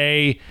the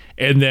day,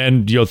 and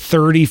then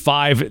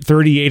 35,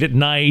 38 at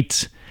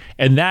night,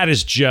 and that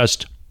is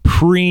just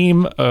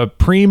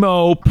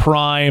primo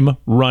prime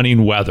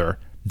running weather.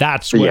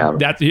 That's when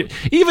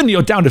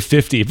even down to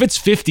 50. If it's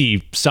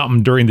 50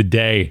 something during the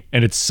day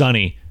and it's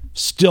sunny,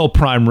 still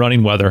prime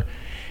running weather.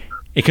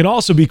 It can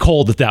also be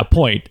cold at that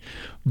point.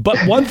 But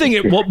one thing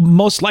it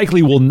most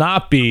likely will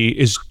not be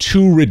is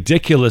too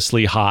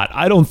ridiculously hot.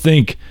 I don't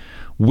think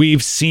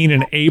we've seen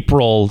an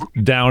April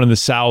down in the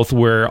South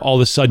where all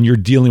of a sudden you're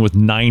dealing with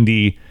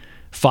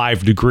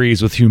 95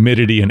 degrees with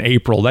humidity in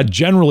April. That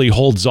generally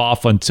holds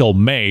off until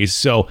May.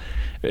 So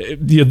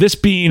this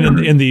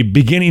being in the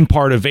beginning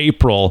part of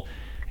April,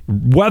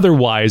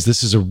 weather-wise,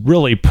 this is a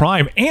really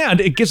prime,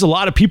 and it gives a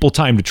lot of people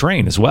time to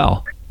train as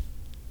well.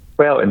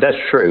 Well, and that's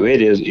true.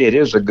 It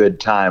is a good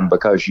time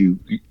because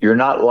you're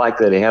not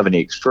likely to have any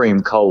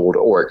extreme cold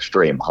or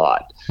extreme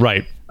hot.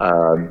 Right.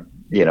 And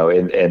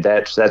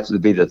that's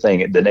would be the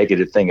thing. The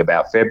negative thing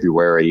about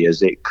February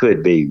is it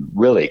could be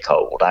really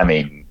cold. I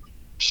mean,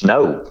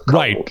 snow cold.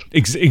 Right.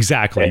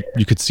 Exactly.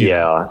 You could see.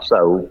 Yeah. That.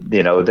 So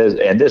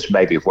this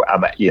may be where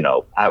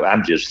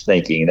I'm just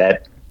thinking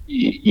that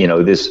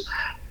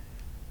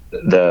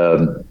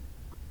the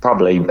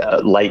probably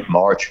late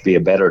March would be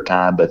a better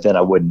time, but then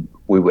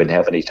we wouldn't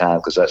have any time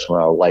because that's when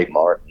our Lake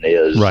Martin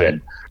is. Right.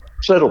 And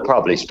so it'll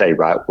probably stay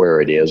right where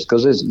it is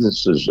because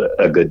this is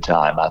a good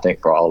time, I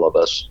think, for all of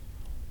us.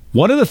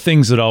 One of the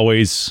things that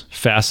always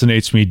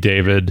fascinates me,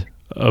 David,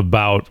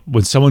 about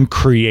when someone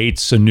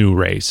creates a new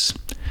race,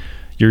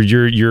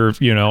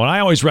 and I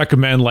always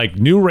recommend like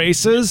new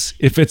races,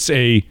 if it's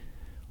a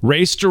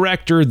race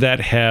director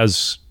that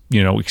has,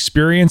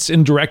 experience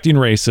in directing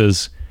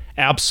races,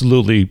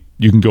 absolutely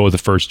you can go with a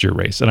first year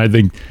race. And I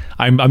think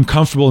I'm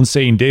comfortable in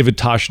saying David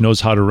Tosh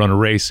knows how to run a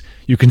race.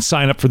 You can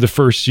sign up for the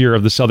first year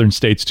of the Southern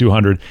States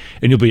 200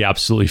 and you'll be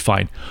absolutely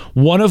fine.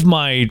 One of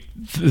my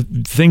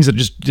things that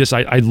just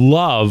I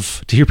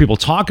love to hear people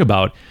talk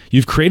about,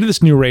 you've created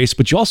this new race,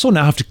 but you also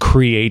now have to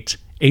create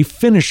a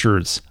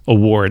finisher's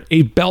award,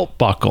 a belt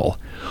buckle.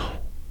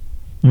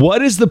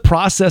 What is the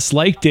process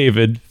like,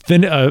 David,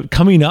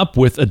 coming up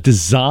with a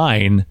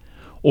design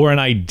or an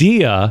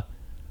idea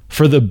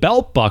for the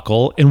belt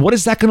buckle, and what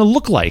is that going to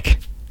look like?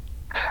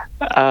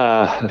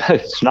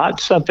 It's not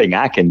something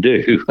I can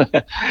do.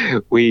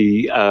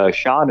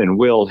 Sean and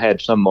Will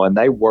had someone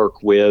they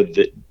work with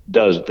that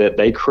does that.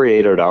 They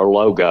created our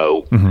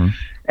logo. Mm-hmm.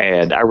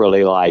 And I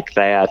really like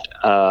that.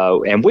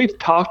 And we've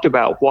talked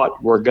about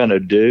what we're going to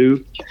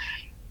do.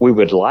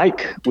 We'd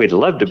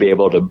love to be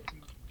able to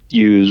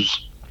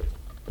use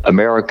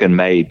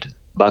American-made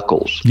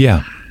buckles.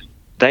 Yeah.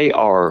 They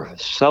are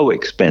so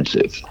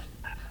expensive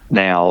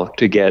now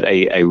to get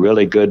a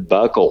really good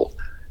buckle.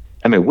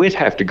 I mean, we'd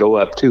have to go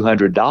up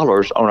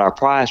 $200 on our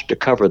price to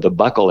cover the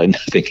buckle and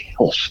nothing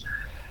else.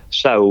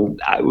 So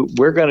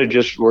we're going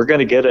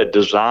to get a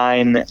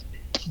design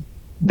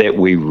that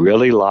we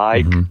really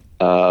like.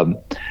 Mm-hmm.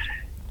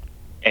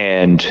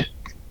 And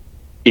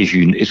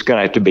it's going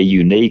to have to be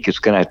unique. It's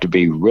going to have to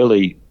be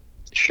really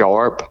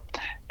sharp.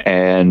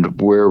 And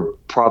we're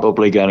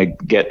probably going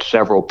to get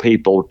several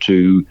people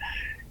to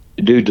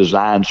do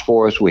designs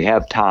for us. We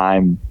have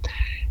time.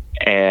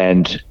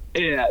 And,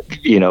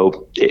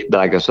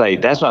 like I say,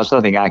 that's not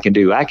something I can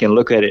do. I can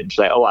look at it and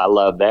say, oh, I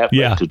love that.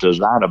 Yeah. But to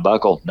design a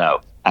buckle,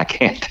 no, I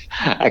can't.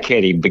 I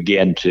can't even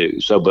begin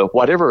to. So, but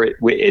whatever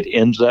it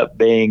ends up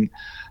being,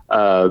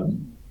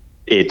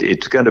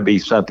 it's going to be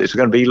something. It's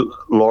going to be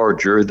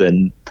larger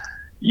than,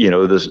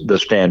 the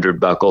standard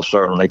buckle,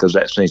 certainly, because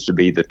that seems to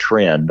be the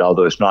trend.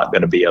 Although it's not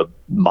going to be a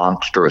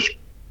monstrous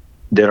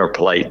dinner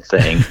plate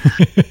thing.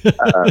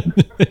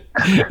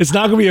 It's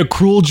not going to be a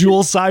Cruel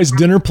Jewel-sized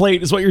dinner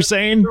plate, is what you're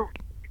saying?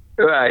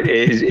 Right.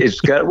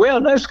 It's got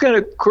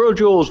Cruel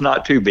Jewel's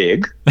not too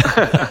big.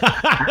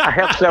 I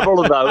have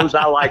several of those.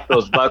 I like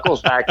those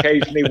buckles. I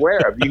occasionally wear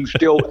them. You can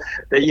still,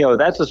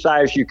 that's the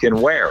size you can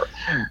wear.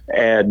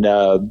 And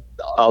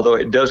although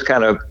it does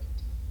kind of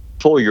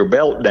pull your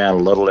belt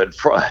down a little in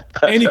front.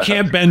 And you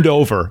can't bend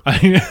over.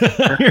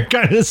 You're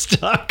kind of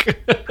stuck.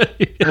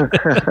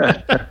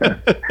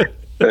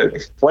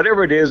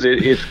 Whatever it is,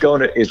 it's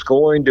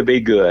going to be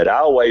good. I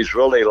always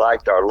really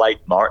liked our Lake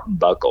Martin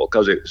buckle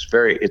because it's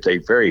a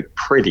very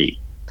pretty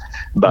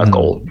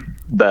buckle. Mm-hmm.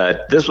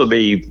 But this will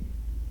be.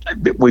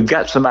 We've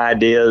got some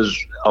ideas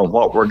on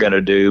what we're going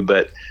to do,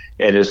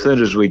 and as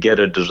soon as we get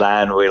a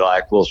design we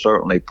like, we'll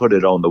certainly put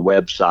it on the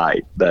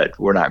website. But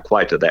we're not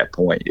quite to that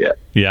point yet.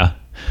 Yeah.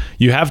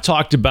 You have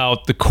talked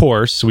about the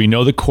course. We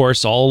know the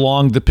course all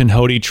along the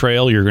Pinhoti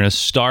Trail. You're going to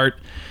start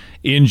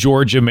in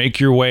Georgia, make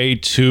your way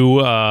to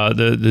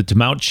to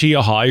Mount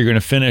Cheaha. You're going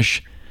to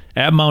finish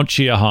at Mount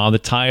Cheaha,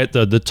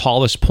 the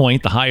tallest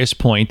point, the highest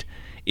point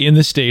in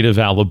the state of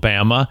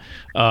Alabama.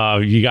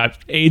 You got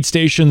aid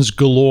stations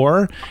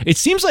galore. It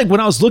seems like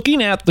when I was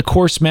looking at the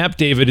course map,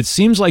 David, it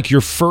seems like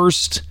your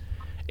first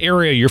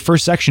area, your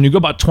first section, you go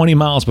about 20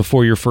 miles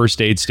before your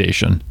first aid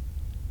station.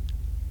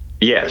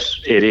 Yes,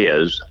 it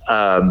is.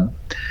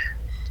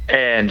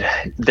 And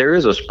there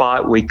is a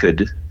spot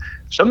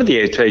some of the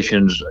aid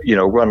stations,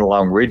 run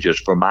along ridges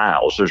for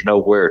miles. There's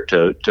nowhere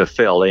to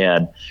fill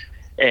in.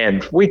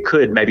 And we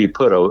could maybe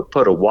put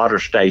a water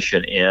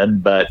station in,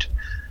 but,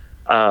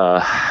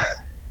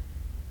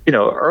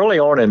 early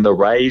on in the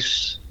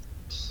race,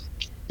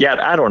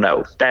 I don't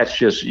know. That's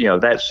just,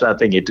 that's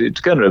something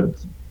it's going to,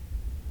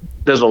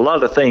 there's a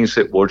lot of things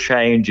that will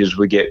change as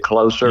we get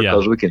closer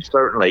because we can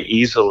certainly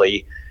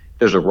easily,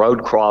 there's a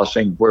road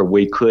crossing where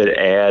we could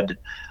add,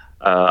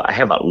 I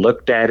haven't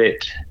looked at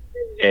it.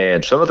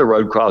 And some of the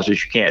road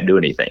crosses, you can't do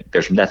anything.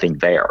 There's nothing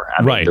there.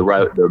 I mean, the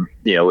road,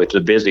 it's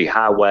a busy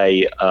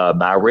highway.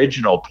 My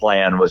original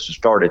plan was to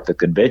start at the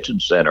convention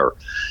center.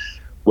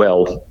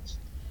 Well,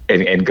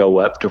 and go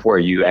up to where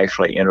you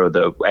actually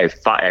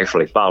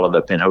actually follow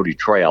the Pinhoti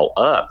Trail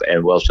up.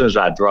 And as soon as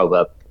I drove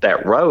up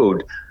that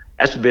road,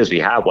 that's a busy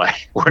highway.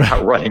 We're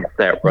not running up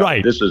that road.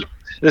 Right. This is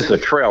a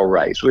trail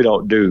race. We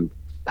don't do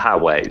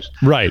highways.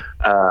 Right.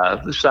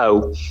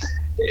 So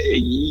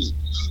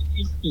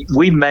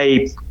we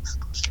may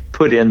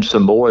put in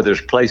some more. There's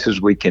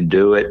places we can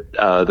do it.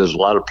 There's a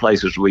lot of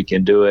places we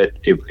can do it.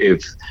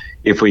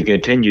 If we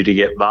continue to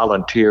get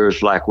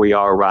volunteers like we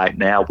are right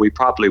now, we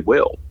probably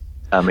will.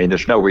 I mean,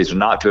 there's no reason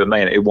not to.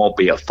 It won't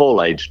be a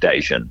full aid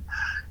station,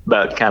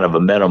 but kind of a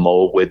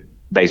minimal with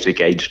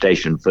basic aid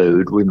station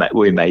food.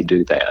 We may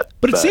do that.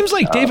 But it seems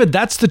like, David,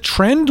 that's the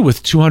trend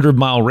with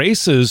 200-mile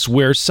races,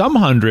 where some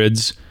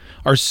hundreds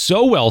are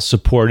so well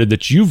supported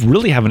that you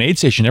really have an aid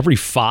station every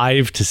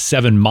 5 to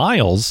 7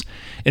 miles.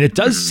 And it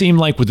does seem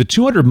like with the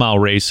 200-mile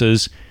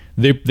races,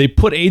 they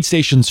put aid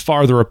stations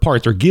farther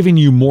apart. They're giving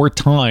you more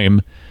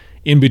time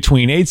in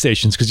between aid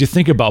stations, because you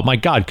think about, my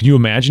God, can you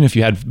imagine if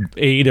you had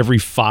aid every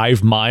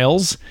 5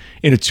 miles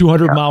in a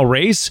 200-mile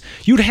race?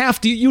 You'd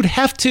have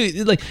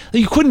to like,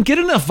 you couldn't get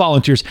enough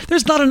volunteers.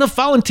 There's not enough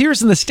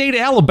volunteers in the state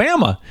of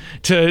Alabama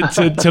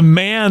to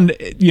man,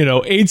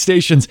 aid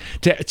stations,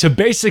 to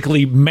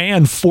basically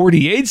man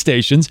 40 aid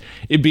stations.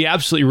 It'd be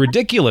absolutely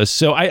ridiculous.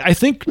 So I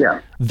think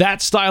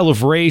that style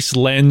of race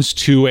lends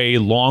to a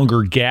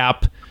longer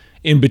gap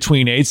in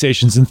between aid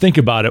stations. And think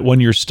about it,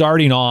 when you're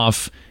starting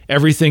off,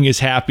 everything is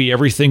happy,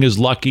 everything is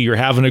lucky, you're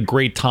having a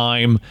great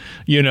time,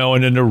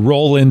 and then to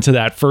roll into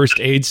that first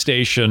aid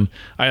station,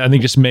 I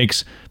think just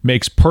makes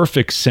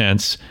perfect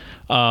sense.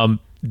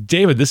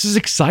 David, this is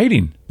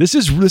exciting. This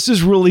is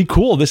really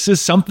cool. This is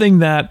something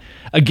that,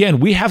 again,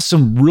 we have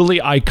some really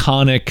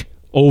iconic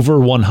over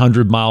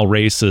 100-mile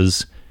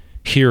races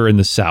here in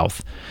the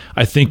South.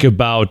 I think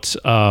about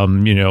the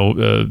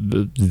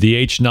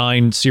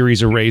H9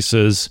 series of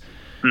races.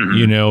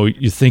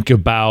 You think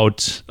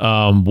about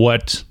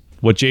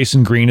what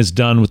Jason Green has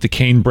done with the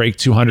Canebrake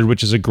 200,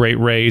 which is a great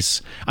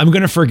race. I'm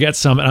going to forget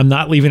some, and I'm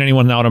not leaving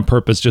anyone out on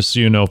purpose, just so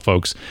you know,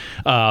 folks.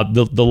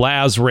 The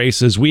Laz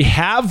races, we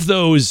have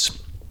those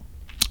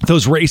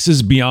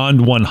races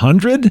beyond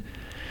 100,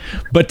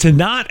 but to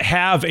not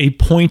have a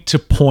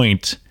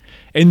point-to-point,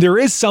 and there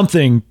is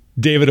something,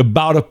 David,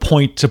 about a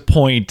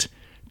point-to-point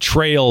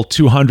trail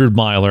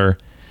 200-miler,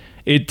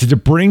 to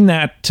bring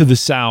that to the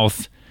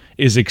South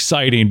is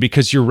exciting,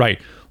 because you're right.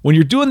 When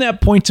you're doing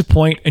that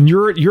point-to-point, and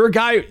you're a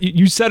guy,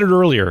 you said it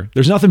earlier,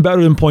 there's nothing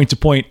better than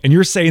point-to-point, and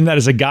you're saying that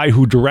as a guy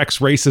who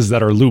directs races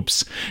that are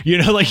loops.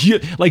 There's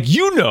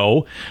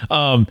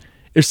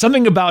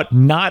something about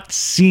not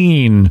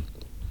seeing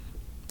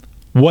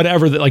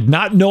whatever,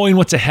 not knowing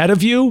what's ahead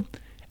of you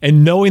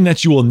and knowing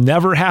that you will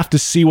never have to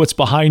see what's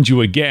behind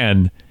you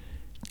again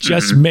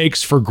just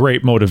makes for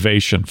great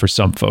motivation for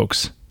some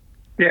folks.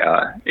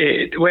 Yeah.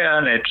 It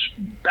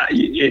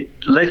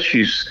lets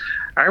you,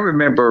 I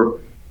remember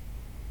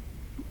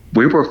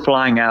we were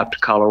flying out to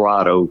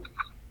Colorado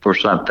for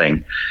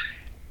something.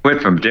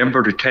 Went from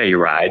Denver to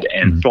Telluride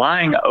and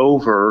flying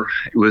over.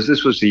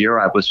 This was the year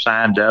I was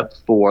signed up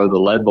for the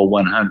Leadville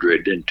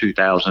 100 in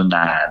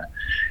 2009.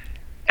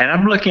 And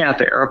I'm looking out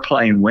the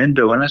airplane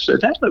window, and I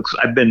said,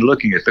 I've been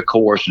looking at the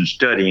course and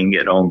studying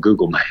it on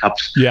Google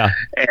Maps. Yeah.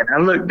 And I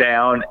looked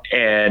down,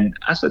 and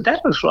I said,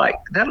 that looks like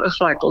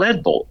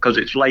Leadville, because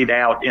it's laid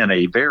out in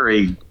a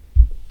very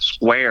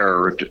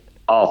squared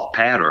off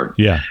pattern.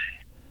 Yeah.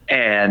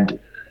 And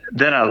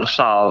then I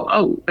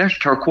saw, there's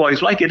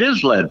Turquoise Lake. It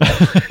is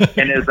Leadville.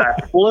 And as I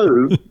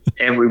flew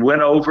and we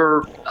went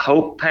over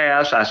Hope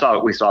Pass,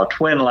 we saw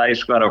Twin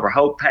Lakes going over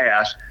Hope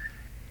Pass.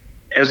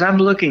 As I'm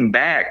looking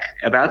back,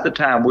 about the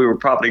time we were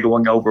probably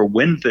going over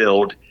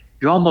Winfield,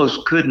 you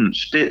almost couldn't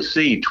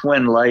see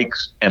Twin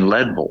Lakes and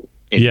Leadville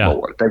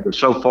anymore. Yeah. They were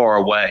so far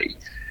away.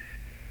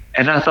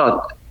 And I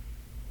thought,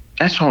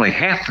 that's only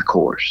half the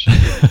course.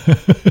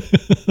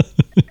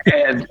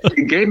 And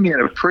it gave me an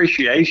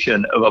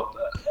appreciation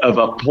of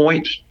a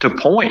point to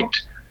point.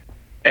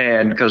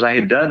 And because I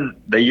had done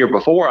the year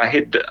before, I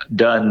had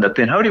done the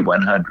Pinhoti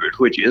 100,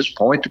 which is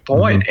point to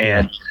point.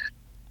 And,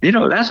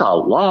 that's a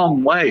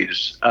long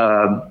ways.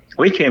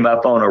 We came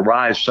up on a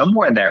rise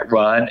somewhere in that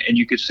run, and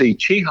you could see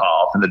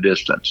Chehaw in the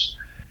distance.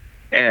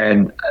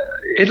 And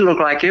it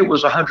looked like it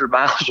was 100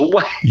 miles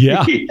away.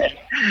 Yeah.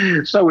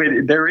 So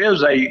there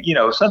is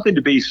something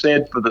to be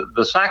said for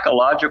the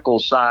psychological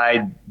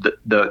side,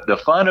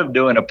 the fun of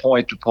doing a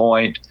point to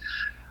point.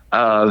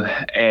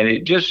 And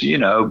it just,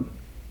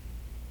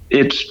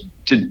 it's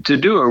to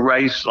do a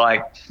race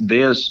like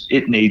this,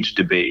 it needs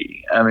to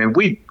be. I mean,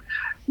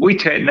 we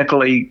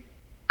technically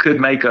could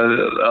make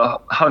a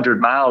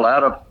 100-mile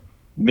out of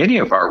many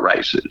of our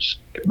races,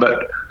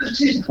 but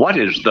what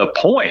is the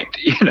point,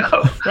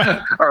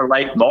 Or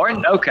Lake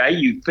Martin, okay,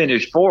 you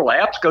finish 4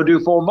 laps, go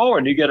do 4 more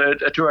and you get a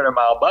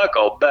 200-mile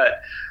buckle.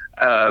 But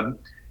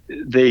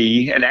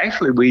and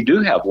actually we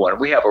do have one.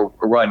 We have a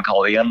run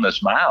called the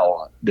Endless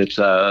Mile that's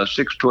a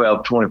 6,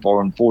 12,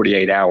 24, and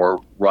 48-hour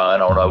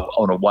run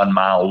on a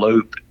 1-mile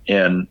loop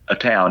in a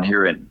town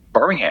here in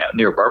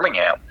near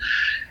Birmingham.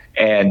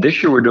 And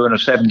this year we're doing a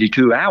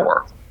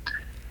 72-hour.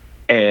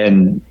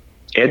 And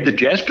Ed the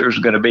Jester is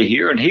going to be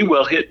here, and he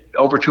will hit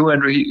over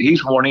 200.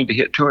 He's wanting to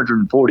hit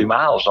 240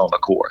 miles on the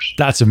course.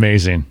 That's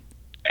amazing.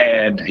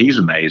 And he's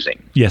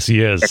amazing. Yes,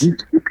 he is.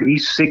 And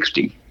he's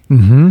 60.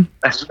 Mm-hmm.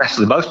 That's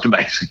the most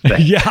amazing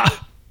thing. Yeah.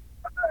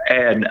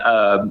 And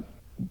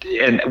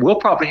we'll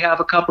probably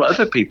have a couple of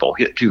other people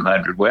hit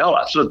 200. Well,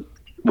 so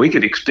we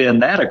could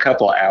extend that a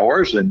couple of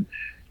hours, and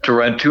to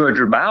run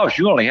 200 miles,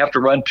 you only have to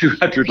run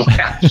 200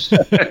 laps.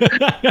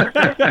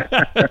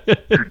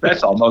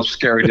 That's almost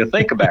scary to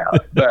think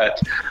about.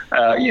 But,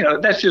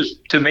 that's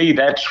just, to me,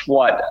 that's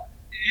what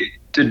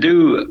to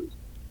do.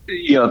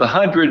 The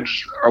hundreds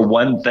are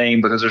one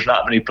thing because there's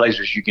not many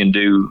places you can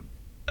do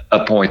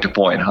a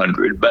point-to-point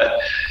 100.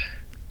 But,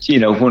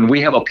 when we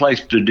have a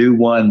place to do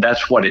one,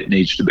 that's what it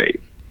needs to be.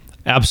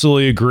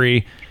 Absolutely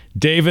agree.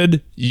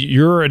 David,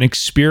 you're an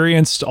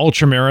experienced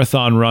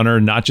ultramarathon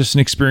runner, not just an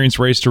experienced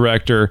race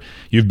director.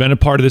 You've been a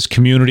part of this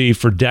community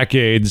for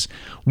decades.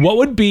 What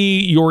would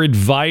be your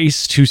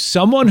advice to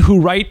someone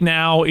who right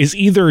now is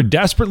either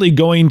desperately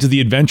going to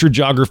the Adventure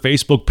Jogger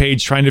Facebook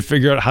page trying to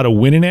figure out how to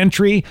win an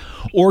entry,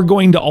 or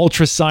going to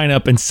Ultra Sign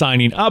Up and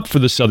signing up for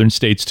the Southern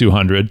States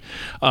 200?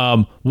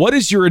 What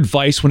is your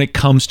advice when it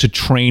comes to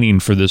training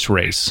for this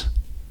race?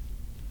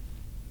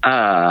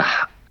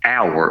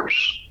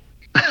 Hours.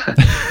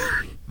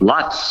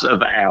 Lots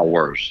of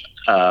hours.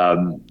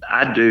 When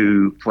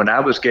I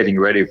was getting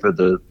ready for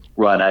the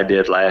run I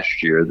did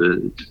last year,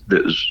 that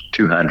was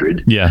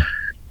 200. Yeah.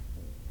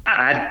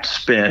 I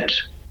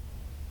spent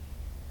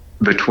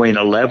between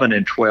 11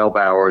 and 12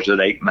 hours at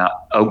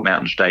Oak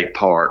Mountain State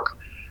Park.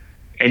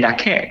 And I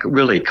can't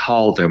really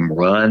call them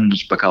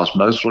runs because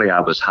mostly I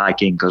was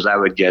hiking because I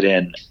would get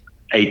in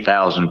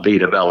 8,000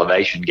 feet of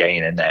elevation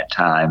gain in that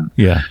time.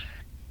 Yeah.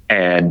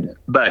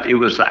 But it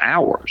was the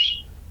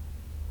hours.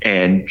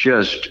 And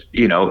just,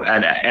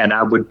 and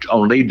I would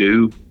only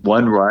do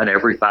one run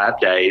every 5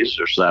 days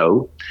or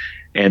so.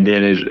 And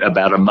then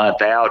about a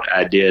month out,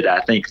 I did,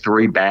 I think,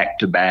 3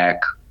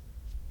 back-to-back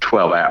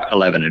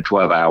 11 and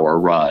 12-hour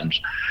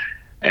runs.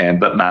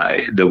 But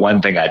the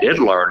one thing I did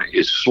learn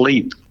is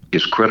sleep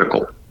is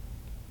critical.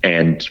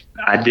 And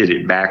I did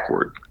it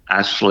backward.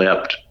 I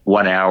slept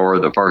 1 hour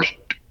the first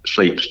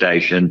sleep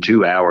station,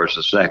 2 hours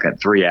the second,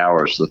 3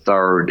 hours the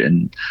third,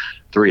 and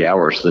 3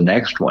 hours the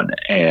next one.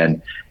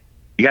 And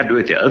you got to do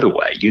it the other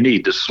way. You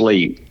need to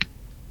sleep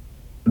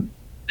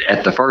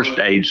at the first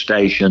aid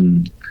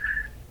station.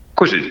 Of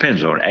course, it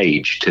depends on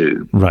age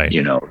too. Right.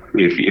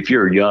 If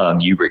you're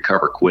young, you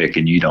recover quick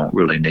and you don't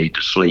really need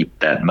to sleep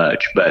that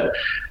much. But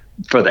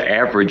for the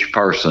average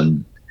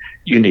person,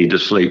 you need to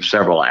sleep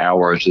several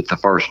hours at the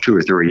first 2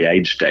 or 3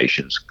 aid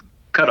stations.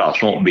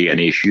 Cutoffs won't be an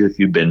issue if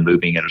you've been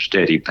moving at a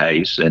steady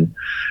pace. And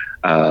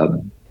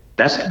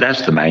that's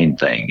the main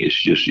thing.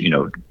 It's just,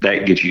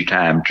 that gives you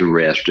time to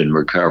rest and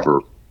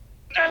recover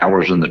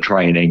hours in the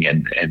training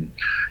and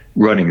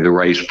running the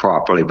race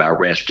properly by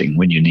resting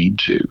when you need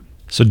to.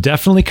 So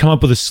definitely come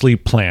up with a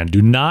sleep plan.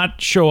 Do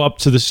not show up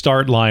to the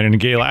start line and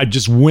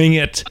just wing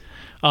it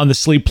on the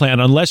sleep plan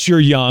unless you're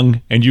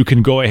young and you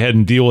can go ahead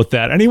and deal with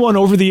that. Anyone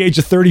over the age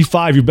of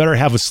 35, you better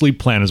have a sleep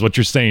plan is what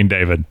you're saying,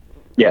 David.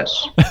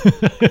 Yes.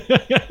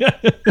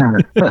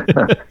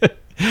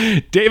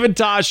 David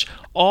Tosh,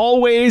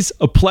 always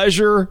a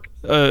pleasure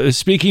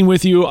speaking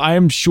with you. I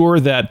am sure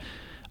that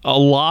a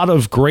lot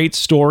of great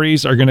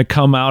stories are going to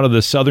come out of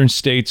the Southern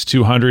States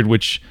 200,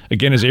 which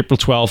again is April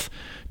 12th,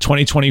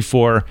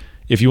 2024.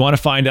 If you want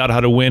to find out how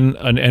to win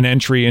an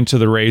entry into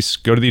the race,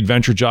 go to the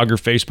Adventure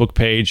Jogger Facebook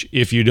page.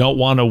 If you don't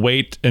want to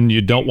wait and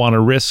you don't want to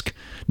risk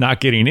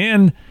not getting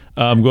in,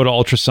 go to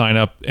Ultra Sign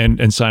Up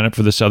and sign up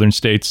for the Southern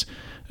States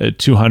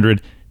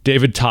 200.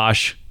 David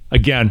Tosh,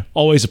 again,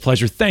 always a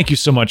pleasure. Thank you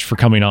so much for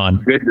coming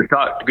on. Good to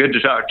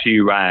talk to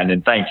you, Ryan,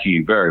 and thank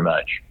you very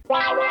much.